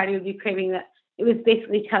my body would be craving that it was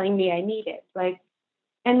basically telling me I needed. Like,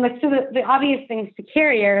 and like, so the obvious things to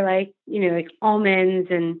carry are like, like almonds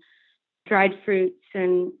and dried fruits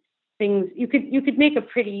and things. You could make a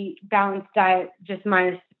pretty balanced diet just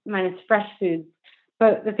minus fresh foods,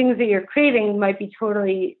 but the things that you're craving might be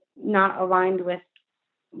totally not aligned with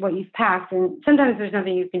what you've packed. And sometimes there's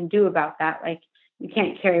nothing you can do about that. Like you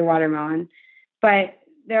can't carry watermelon, but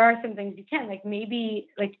there are some things you can, like maybe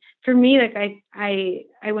like for me, like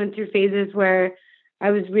I went through phases where I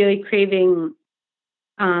was really craving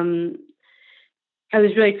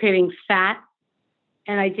fat,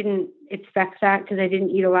 and I didn't expect that because I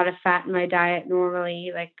didn't eat a lot of fat in my diet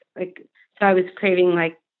normally. So I was craving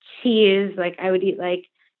like cheese. Like I would eat like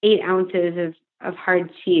 8 ounces of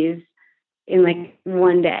hard cheese in like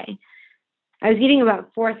one day. I was eating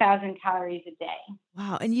about 4,000 calories a day.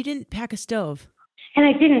 Wow. And you didn't pack a stove? And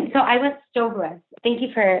I didn't. So I went stoveless. Thank you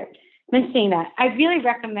for mentioning that. I really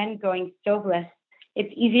recommend going stoveless.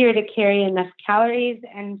 It's easier to carry enough calories,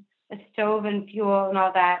 and a stove and fuel and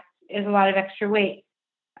all that is a lot of extra weight.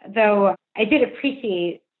 Though I did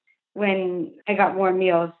appreciate when I got more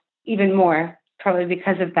meals even more, probably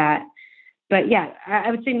because of that. But yeah, I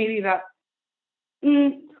would say maybe about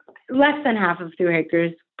less than half of thru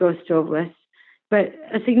hikers go stoveless, but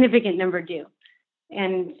a significant number do.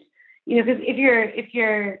 And because if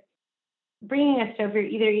you're bringing a stove, you're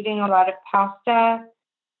either eating a lot of pasta.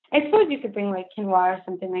 I suppose you could bring like quinoa or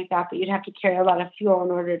something like that, but you'd have to carry a lot of fuel in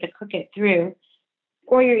order to cook it through.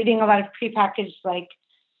 Or you're eating a lot of prepackaged, like,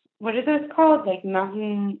 what are those called? Like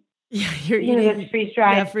mountain. Yeah, you're eating those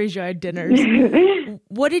freeze-dried. Yeah, freeze-dried dinners.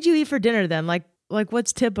 What did you eat for dinner then? Like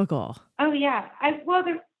what's typical? Oh yeah,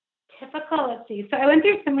 they're typical. Let's see. So I went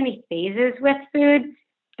through so many phases with food,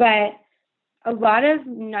 but a lot of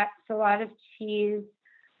nuts, a lot of cheese,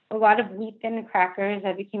 a lot of wheat thin crackers.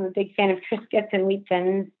 I became a big fan of Triscuits and wheat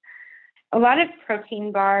thins. A lot of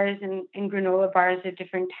protein bars and granola bars of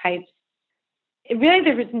different types.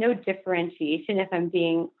 There was no differentiation, if I'm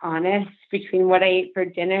being honest, between what I ate for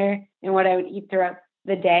dinner and what I would eat throughout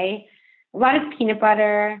the day. A lot of peanut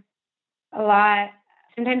butter,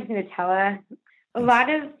 sometimes Nutella, a lot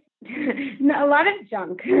of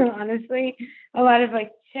junk, honestly, a lot of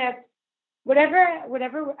like chips, whatever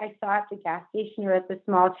I saw at the gas station or at the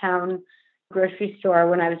small town grocery store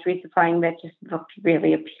when I was resupplying that just looked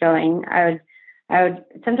really appealing. I would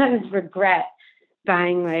sometimes regret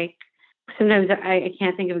buying like. Sometimes I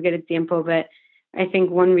can't think of a good example, but I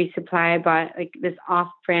think one resupply I bought like this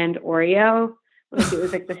off-brand Oreo, like it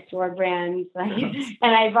was like the store brand, like,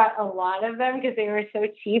 and I bought a lot of them because they were so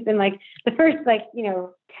cheap. And like the first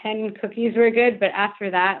 10 cookies were good, but after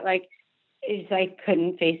that, like I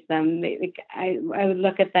couldn't face them. I would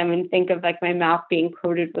look at them and think of like my mouth being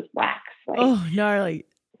coated with wax. Like, oh, gnarly.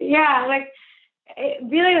 Yeah, like it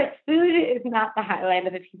really, like food is not the highlight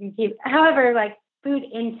of the PPT. However, like food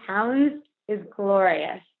in towns is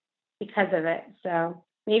glorious because of it. So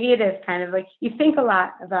maybe it is kind of like you think a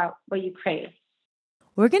lot about what you crave.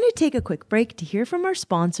 We're going to take a quick break to hear from our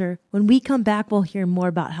sponsor. When we come back, we'll hear more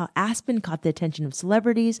about how Aspen caught the attention of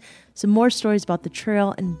celebrities, some more stories about the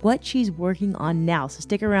trail, and what she's working on now. So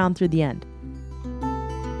stick around through the end.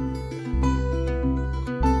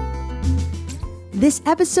 This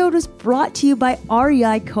episode was brought to you by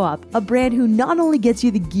REI Co-op, a brand who not only gets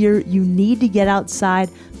you the gear you need to get outside,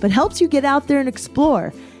 but helps you get out there and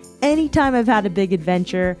explore. Anytime I've had a big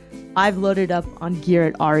adventure, I've loaded up on gear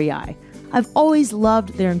at REI. I've always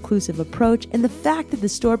loved their inclusive approach and the fact that the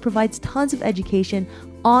store provides tons of education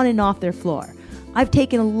on and off their floor. I've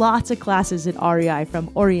taken lots of classes at REI, from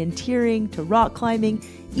orienteering to rock climbing,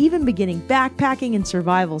 even beginning backpacking and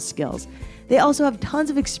survival skills. They also have tons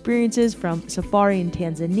of experiences, from safari in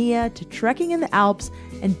Tanzania to trekking in the Alps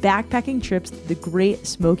and backpacking trips to the Great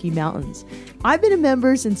Smoky Mountains. I've been a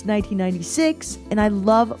member since 1996, and I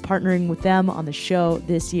love partnering with them on the show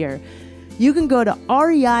this year. You can go to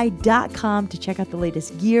rei.com to check out the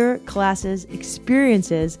latest gear, classes,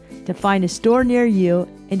 experiences, to find a store near you,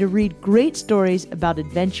 and to read great stories about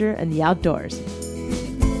adventure and the outdoors.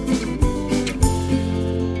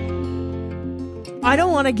 I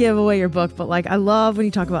don't want to give away your book, but I love when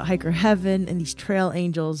you talk about hiker heaven and these trail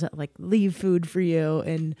angels that leave food for you.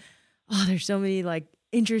 And there's so many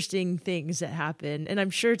interesting things that happen. And I'm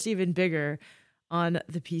sure it's even bigger on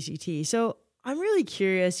the PCT. So I'm really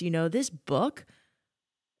curious, this book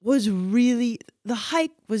was the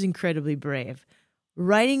hike was incredibly brave.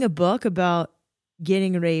 Writing a book about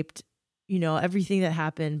getting raped, everything that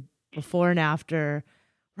happened before and after,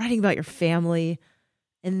 writing about your family,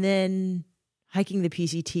 and then hiking the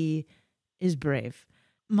PCT is brave.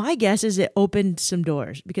 My guess is it opened some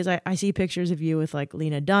doors, because I see pictures of you with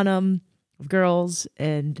Lena Dunham, of girls,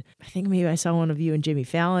 and I think maybe I saw one of you and Jimmy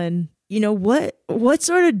Fallon. What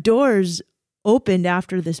sort of doors opened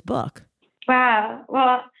after this book? Wow.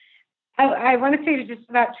 Well, I want to say just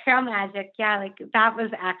about trail magic. Yeah, that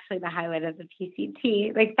was actually the highlight of the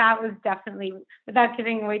PCT. That was definitely, without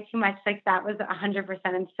giving away too much, that was 100%.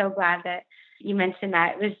 I'm so glad that you mentioned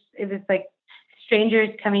that. It was strangers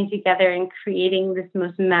coming together and creating this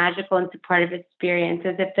most magical and supportive experience,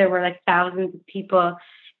 as if there were thousands of people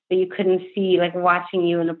that you couldn't see, watching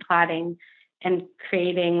you and applauding and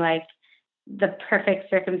creating the perfect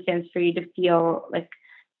circumstance for you to feel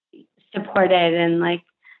supported and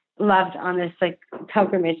loved on this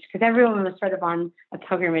pilgrimage, because everyone was sort of on a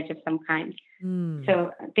pilgrimage of some kind.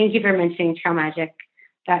 So thank you for mentioning trail magic.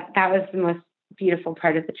 That was the most beautiful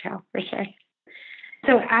part of the trail, for sure.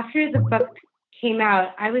 So after the book came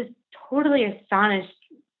out, I was totally astonished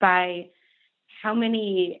by how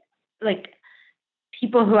many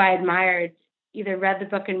people who I admired either read the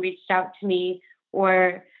book and reached out to me,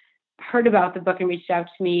 or heard about the book and reached out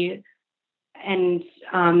to me and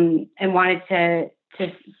wanted to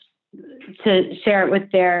share it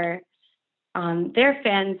with their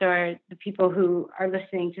fans or the people who are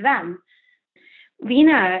listening to them.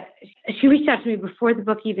 Lena, she reached out to me before the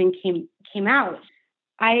book even came out.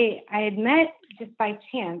 I had met, just by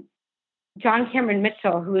chance, John Cameron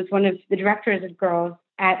Mitchell, who was one of the directors of Girls,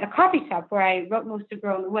 at a coffee shop where I wrote most of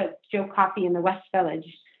Girl in the Woods, Joe Coffee in the West Village.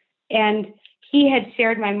 And he had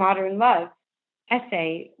shared my Modern Love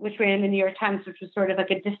essay, which ran in the New York Times, which was sort of a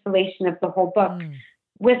distillation of the whole book,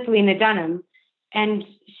 with Lena Dunham. And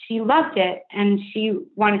she loved it, and she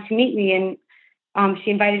wanted to meet me, and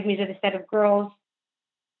she invited me to the set of Girls.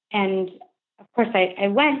 And of course, I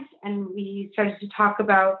went, and we started to talk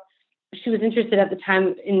about, she was interested at the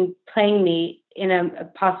time in playing me in a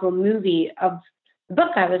possible movie of the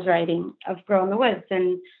book I was writing, of Girl in the Woods.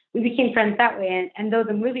 And we became friends that way. And though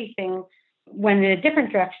the movie thing went in a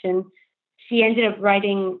different direction, she ended up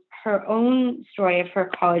writing her own story of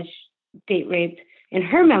her college date rape in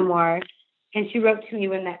her memoir. And she wrote to me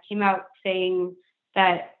when that came out, saying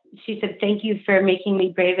that, she said, "Thank you for making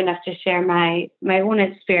me brave enough to share my own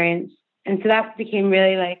experience." And so that became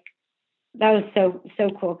really that was so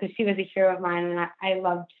cool, because she was a hero of mine, and I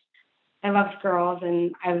loved Girls,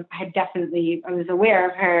 and I was aware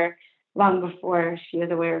of her long before she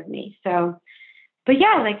was aware of me. So, but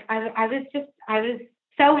yeah, I was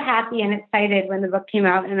so happy and excited when the book came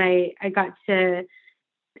out, and I got to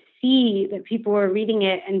see that people were reading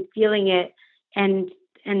it and feeling it and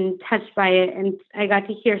touched by it. And I got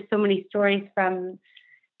to hear so many stories from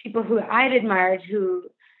people who I'd admired, who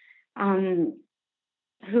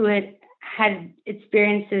had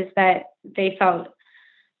experiences that they felt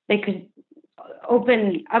they could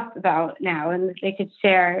open up about now, and that they could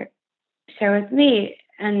share with me.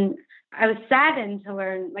 And I was saddened to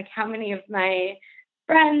learn how many of my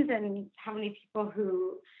friends and how many people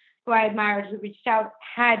who I admired, who reached out,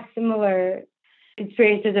 had similar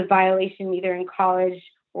experiences of violation either in college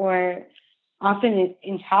or often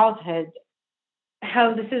in childhood,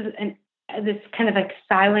 how this is this kind of like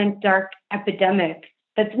silent, dark epidemic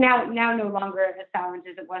that's now no longer as silent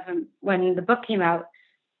as it was when the book came out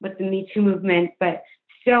with the Me Too movement, but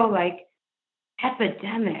still like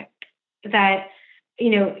epidemic that,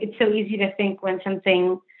 it's so easy to think when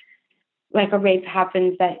something like a rape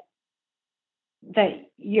happens that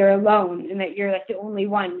you're alone and that you're like the only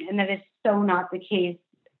one, and that is so not the case.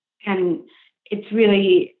 And it's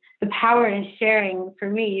really the power in sharing, for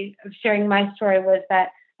me, of sharing my story, was that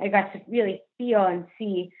I got to really feel and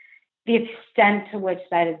see the extent to which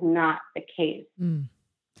that is not the case.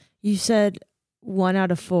 You said 1 out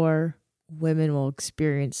of 4 women will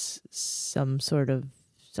experience some sort of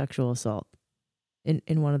sexual assault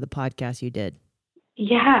in one of the podcasts you did.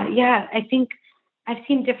 Yeah. I think I've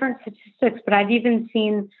seen different statistics, but I've even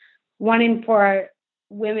seen 1 in 4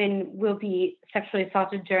 women will be sexually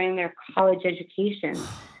assaulted during their college education.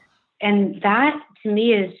 And that to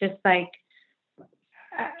me is just like,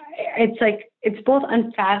 it's both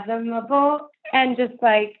unfathomable and just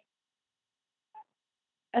like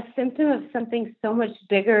a symptom of something so much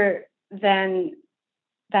bigger than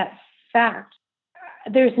that fact.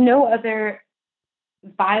 There's no other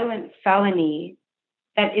violent felony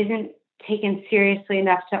that isn't taken seriously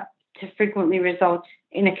enough to frequently result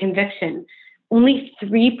in a conviction. Only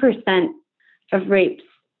 3% of rapes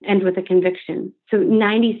end with a conviction. So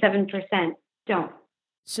 97% don't.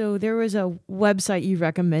 So there was a website you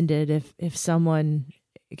recommended if someone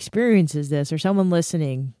experiences this, or someone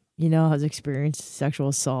listening, has experienced sexual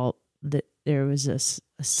assault, that there was a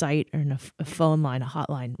site or a phone line, a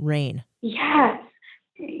hotline, RAIN. Yes.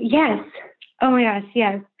 Oh my gosh,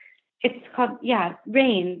 yes. It's called,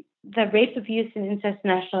 RAIN, the Rape, Abuse, and Incest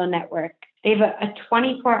National Network. They have a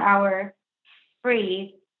 24-hour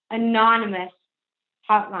free, anonymous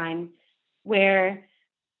hotline where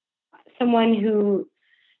someone who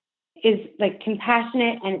is like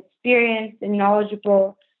compassionate and experienced and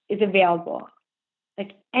knowledgeable is available.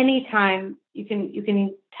 Like anytime you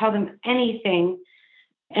can tell them anything.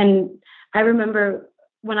 And I remember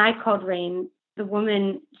when I called RAIN, the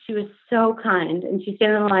woman, she was so kind, and she stayed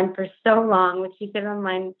on the line for so long. When she stayed on the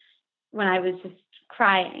line when I was just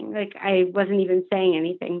crying, like I wasn't even saying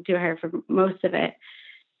anything to her for most of it.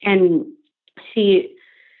 And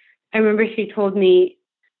I remember she told me,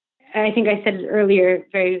 I think I said it earlier,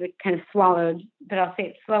 very like, kind of swallowed, but I'll say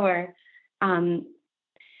it slower.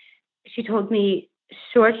 She told me,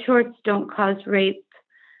 shorts don't cause rape.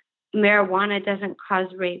 Marijuana doesn't cause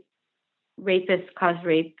rape. Rapists cause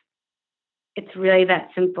rape. It's really that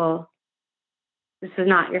simple. This is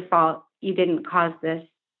not your fault. You didn't cause this.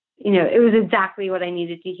 It was exactly what I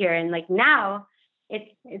needed to hear. And like now,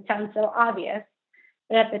 it sounds so obvious,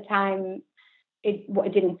 but at the time, it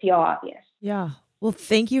didn't feel obvious. Yeah. Well,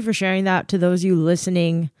 thank you for sharing that. To those of you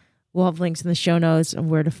listening, we'll have links in the show notes on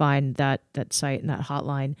where to find that site and that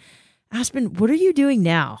hotline. Aspen, what are you doing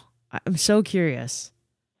now? I'm so curious.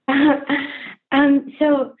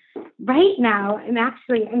 So right now,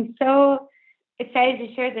 I'm so excited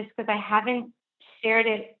to share this because I haven't shared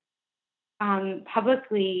it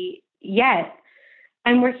publicly yet.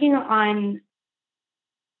 I'm working on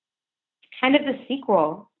kind of the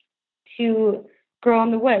sequel to Girl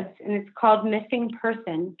in the Woods, and it's called Missing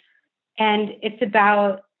Person. And it's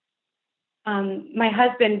about my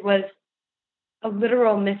husband was a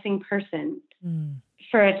literal missing person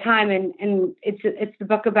for a time, and it's the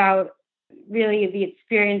book about really the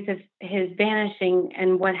experience of his vanishing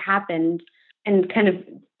and what happened, and kind of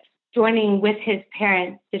joining with his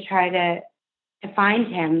parents to try to find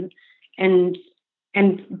him, and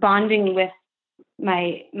bonding with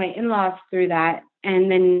my in-laws through that,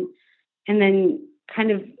 and then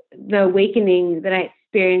kind of the awakening that I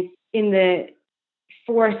experienced in the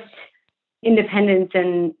forced independence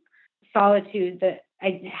and solitude that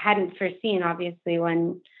I hadn't foreseen, obviously,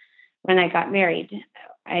 when I got married.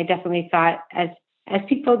 I definitely thought, as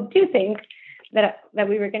people do think, that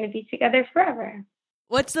we were going to be together forever.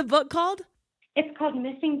 What's the book called? It's called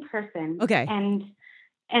Missing Person. Okay. And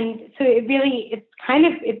so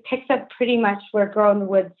it picks up pretty much where Girl in the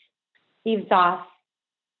Woods leaves off.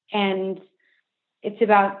 And it's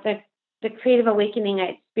about the creative awakening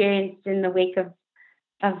I experienced in the wake of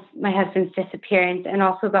my husband's disappearance, and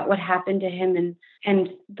also about what happened to him and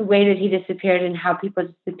the way that he disappeared and how people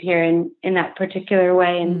disappear in that particular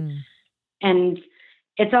way. And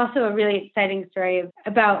it's also a really exciting story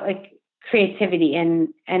about like creativity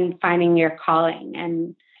and finding your calling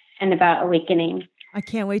and about awakening. I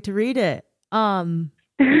can't wait to read it. The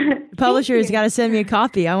publisher has got to send me a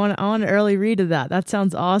copy. I want an early read of that. That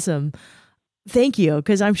sounds awesome. Thank you,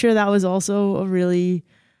 because I'm sure that was also a really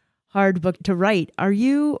hard book to write. Are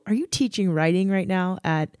you teaching writing right now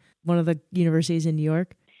at one of the universities in New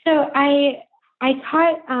York? So I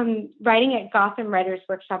taught writing at Gotham Writers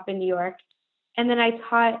Workshop in New York, and then I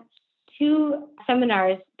taught two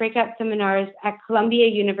seminars, breakout seminars at Columbia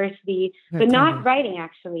University, Or but Columbia? not writing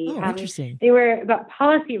actually. Oh, interesting. They were about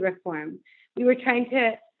policy reform. We were trying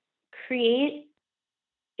to create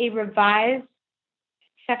a revised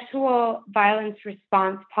sexual violence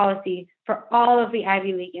response policy for all of the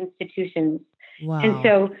Ivy League institutions. And Wow.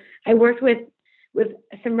 so I worked with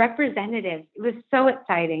some representatives. It was so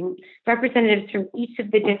exciting. Representatives from each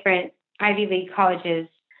of the different Ivy League colleges.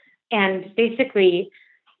 And basically,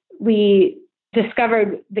 we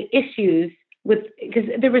discovered the issues because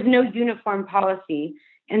there was no uniform policy.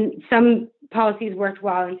 And some policies worked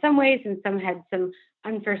well in some ways, and some had some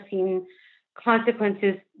unforeseen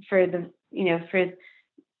consequences for for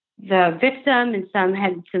the victim, and some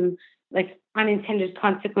had some like unintended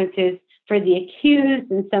consequences for the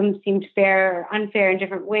accused, and some seemed fair or unfair in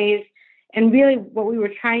different ways. And really, what we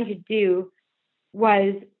were trying to do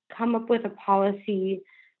was come up with a policy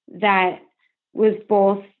that was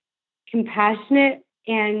both compassionate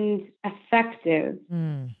and effective,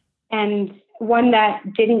 Mm. and one that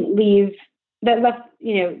didn't leave, that left,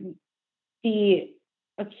 the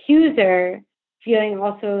accuser feeling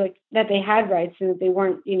also like that they had rights and that they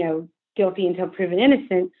weren't, guilty until proven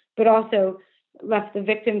innocent, but also left the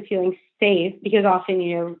victim feeling safe because often,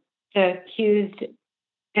 the accused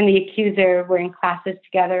and the accuser were in classes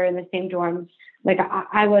together in the same dorms. Like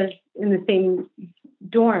I was in the same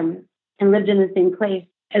dorm and lived in the same place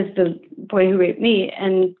as the boy who raped me,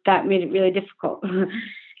 and that made it really difficult.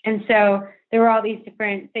 And so there were all these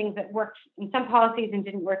different things that worked in some policies and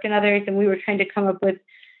didn't work in others, and we were trying to come up with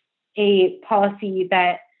a policy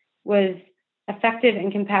that was effective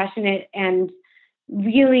and compassionate and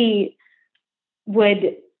really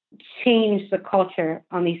would change the culture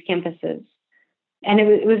on these campuses. And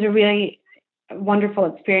it was a really wonderful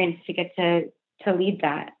experience to get to lead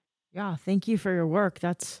that. Yeah, thank you for your work.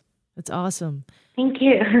 That's awesome. Thank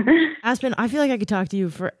you. Aspen, I feel like I could talk to you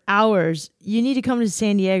for hours. You need to come to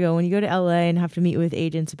San Diego. When you go to LA and have to meet with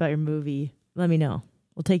agents about your movie, let me know.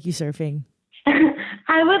 We'll take you surfing.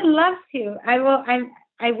 I would love to. I will.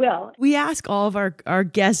 I will. We ask all of our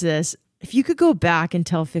guests this. If you could go back and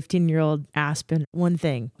tell 15-year-old Aspen one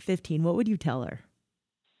thing, 15, what would you tell her?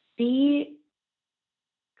 Be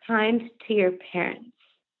kind to your parents,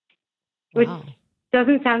 which Wow.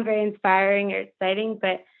 doesn't sound very inspiring or exciting,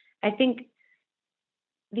 but I think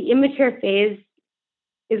the immature phase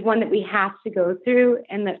is one that we have to go through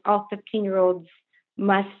and that all 15-year-olds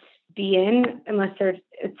must be in unless they're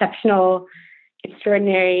exceptional,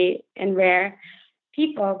 extraordinary, and rare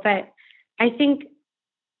people. But I think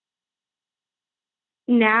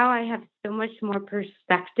now I have so much more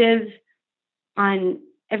perspective on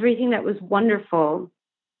everything that was wonderful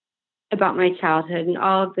about my childhood and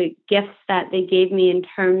all of the gifts that they gave me in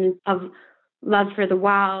terms of love for the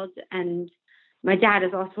wild. And my dad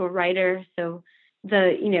is also a writer, so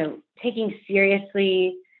taking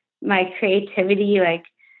seriously my creativity, like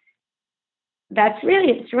that's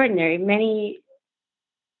really extraordinary. Many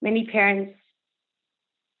parents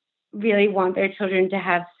really want their children to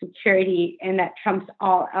have security, and that trumps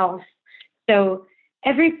all else. So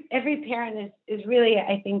every parent is really,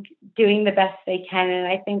 I think, doing the best they can. And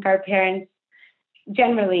I think our parents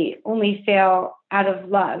generally only fail out of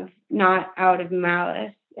love, not out of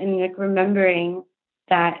malice. And like remembering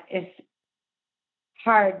that is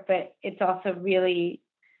hard, but it's also really,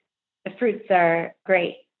 the fruits are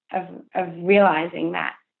great of realizing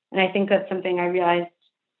that. And I think that's something I realized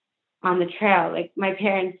on the trail. Like my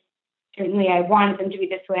parents, certainly I wanted them to be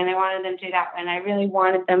this way and I wanted them to do that way. And I really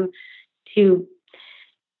wanted them to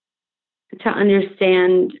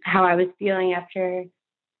understand how I was feeling after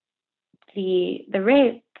the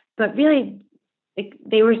rape, but really like,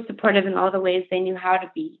 they were supportive in all the ways they knew how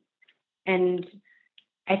to be. And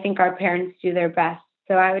I think our parents do their best.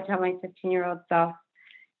 So I would tell my 15-year-old self,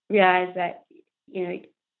 realize that,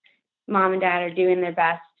 mom and dad are doing their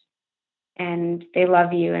best and they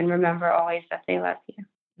love you, and remember always that they love you.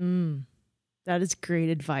 Mm, that is great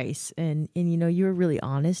advice. And you were really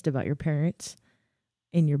honest about your parents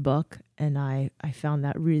in your book. And I found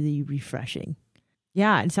that really refreshing.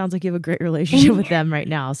 Yeah, it sounds like you have a great relationship with them right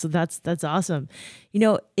now. So that's awesome.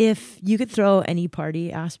 If you could throw any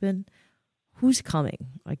party, Aspen, who's coming?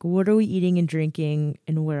 Like, what are we eating and drinking,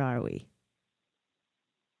 and where are we?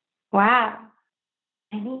 Wow.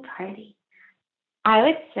 Any party. I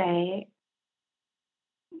would say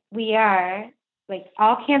we are like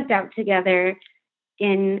all camped out together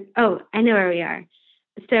I know where we are.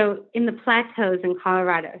 So in the plateaus in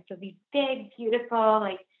Colorado. So these big, beautiful,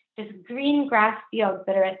 like just green grass fields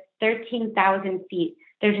that are at 13,000 feet.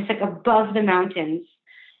 They're just like above the mountains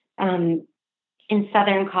in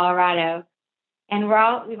southern Colorado. And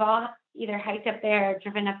we've all either hiked up there or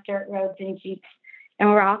driven up dirt roads in Jeeps, and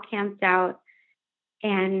we're all camped out.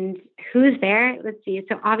 And who's there? Let's see.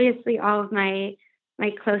 So obviously all of my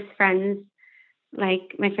close friends,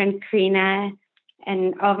 like my friend Karina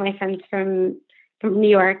and all of my friends from New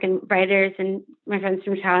York and writers and my friends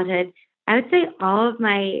from childhood. I would say all of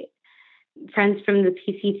my friends from the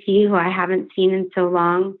PCT who I haven't seen in so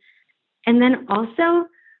long. And then also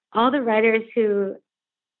all the writers who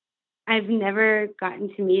I've never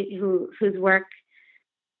gotten to meet, whose work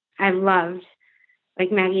I've loved,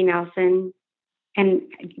 like Maggie Nelson, and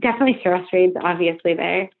definitely Cheryl Strade's obviously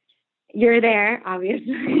there. You're there,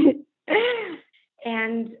 obviously.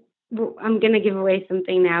 And I'm going to give away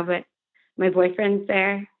something now, but my boyfriend's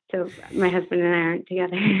there. So my husband and I aren't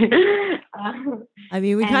together. I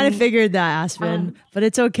mean, we kind of figured that, Aspen, but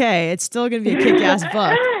it's okay. It's still going to be a kick-ass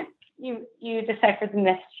book. You deciphered the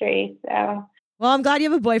mystery, so... Well, I'm glad you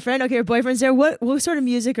have a boyfriend. Okay, your boyfriend's there. What sort of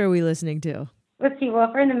music are we listening to? Let's see. Well,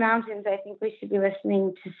 if we're in the mountains, I think we should be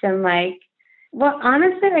listening to some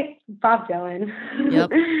honestly, like Bob Dylan.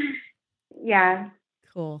 Yep. Yeah.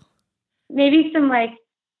 Cool. Maybe some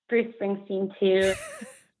Bruce Springsteen too.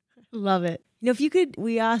 Love it. If you could,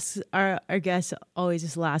 we ask our guests always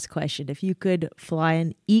this last question. If you could fly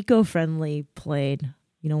an eco-friendly plane,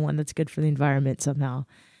 one that's good for the environment somehow,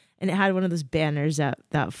 and it had one of those banners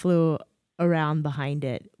that flew around behind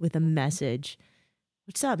it with a message.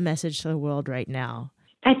 What's that message to the world right now?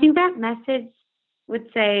 I think that message would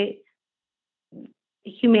say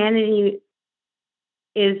humanity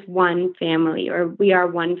is one family, or we are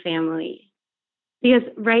one family. Because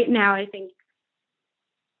right now, I think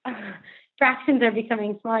fractions are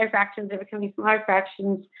becoming smaller fractions,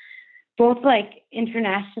 both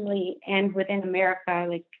internationally and within America.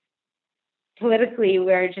 Politically,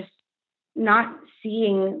 we're just not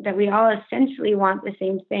seeing that we all essentially want the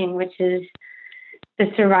same thing, which is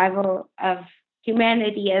the survival of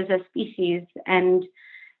humanity as a species, and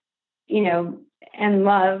and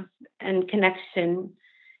love and connection.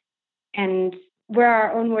 And we're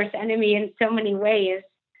our own worst enemy in so many ways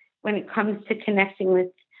when it comes to connecting with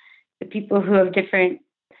the people who have different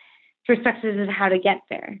perspectives of how to get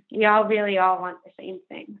there. We all really all want the same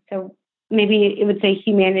thing. So maybe it would say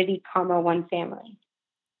humanity, one family.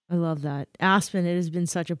 I love that. Aspen, it has been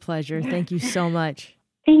such a pleasure. Thank you so much.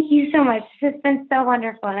 Thank you so much. This has been so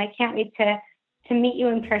wonderful, and I can't wait to meet you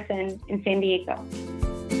in person in San Diego.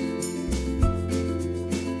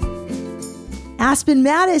 Aspen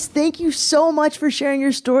Mattis, thank you so much for sharing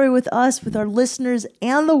your story with us, with our listeners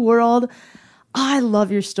and the world. I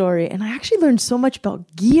love your story, and I actually learned so much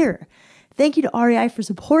about gear. Thank you to REI for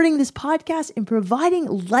supporting this podcast and providing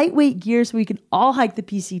lightweight gear so we can all hike the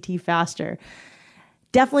PCT faster.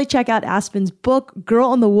 Definitely check out Aspen's book,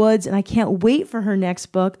 Girl in the Woods, and I can't wait for her next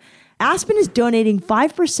book. Aspen is donating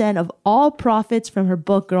 5% of all profits from her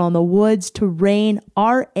book, Girl in the Woods, to RAINN,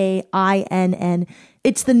 RAINN.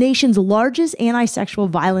 It's the nation's largest anti-sexual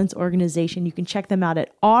violence organization. You can check them out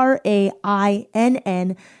at RAINN.org.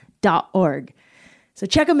 So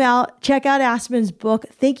check them out. Check out Aspen's book.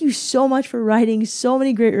 Thank you so much for writing so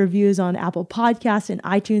many great reviews on Apple Podcasts and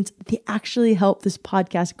iTunes. They actually help this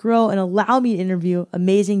podcast grow and allow me to interview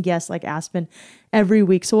amazing guests like Aspen every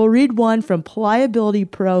week. So we'll read one from Pliability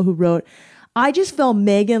Pro, who wrote, I just fell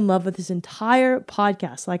mega in love with this entire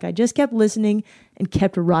podcast. I just kept listening and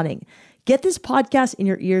kept running. Get this podcast in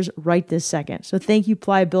your ears right this second. So thank you,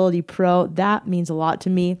 Pliability Pro. That means a lot to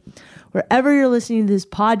me. Wherever you're listening to this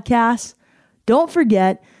podcast, don't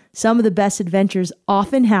forget, some of the best adventures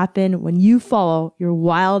often happen when you follow your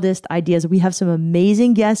wildest ideas. We have some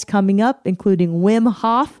amazing guests coming up, including Wim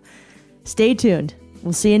Hof. Stay tuned.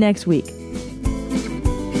 We'll see you next week.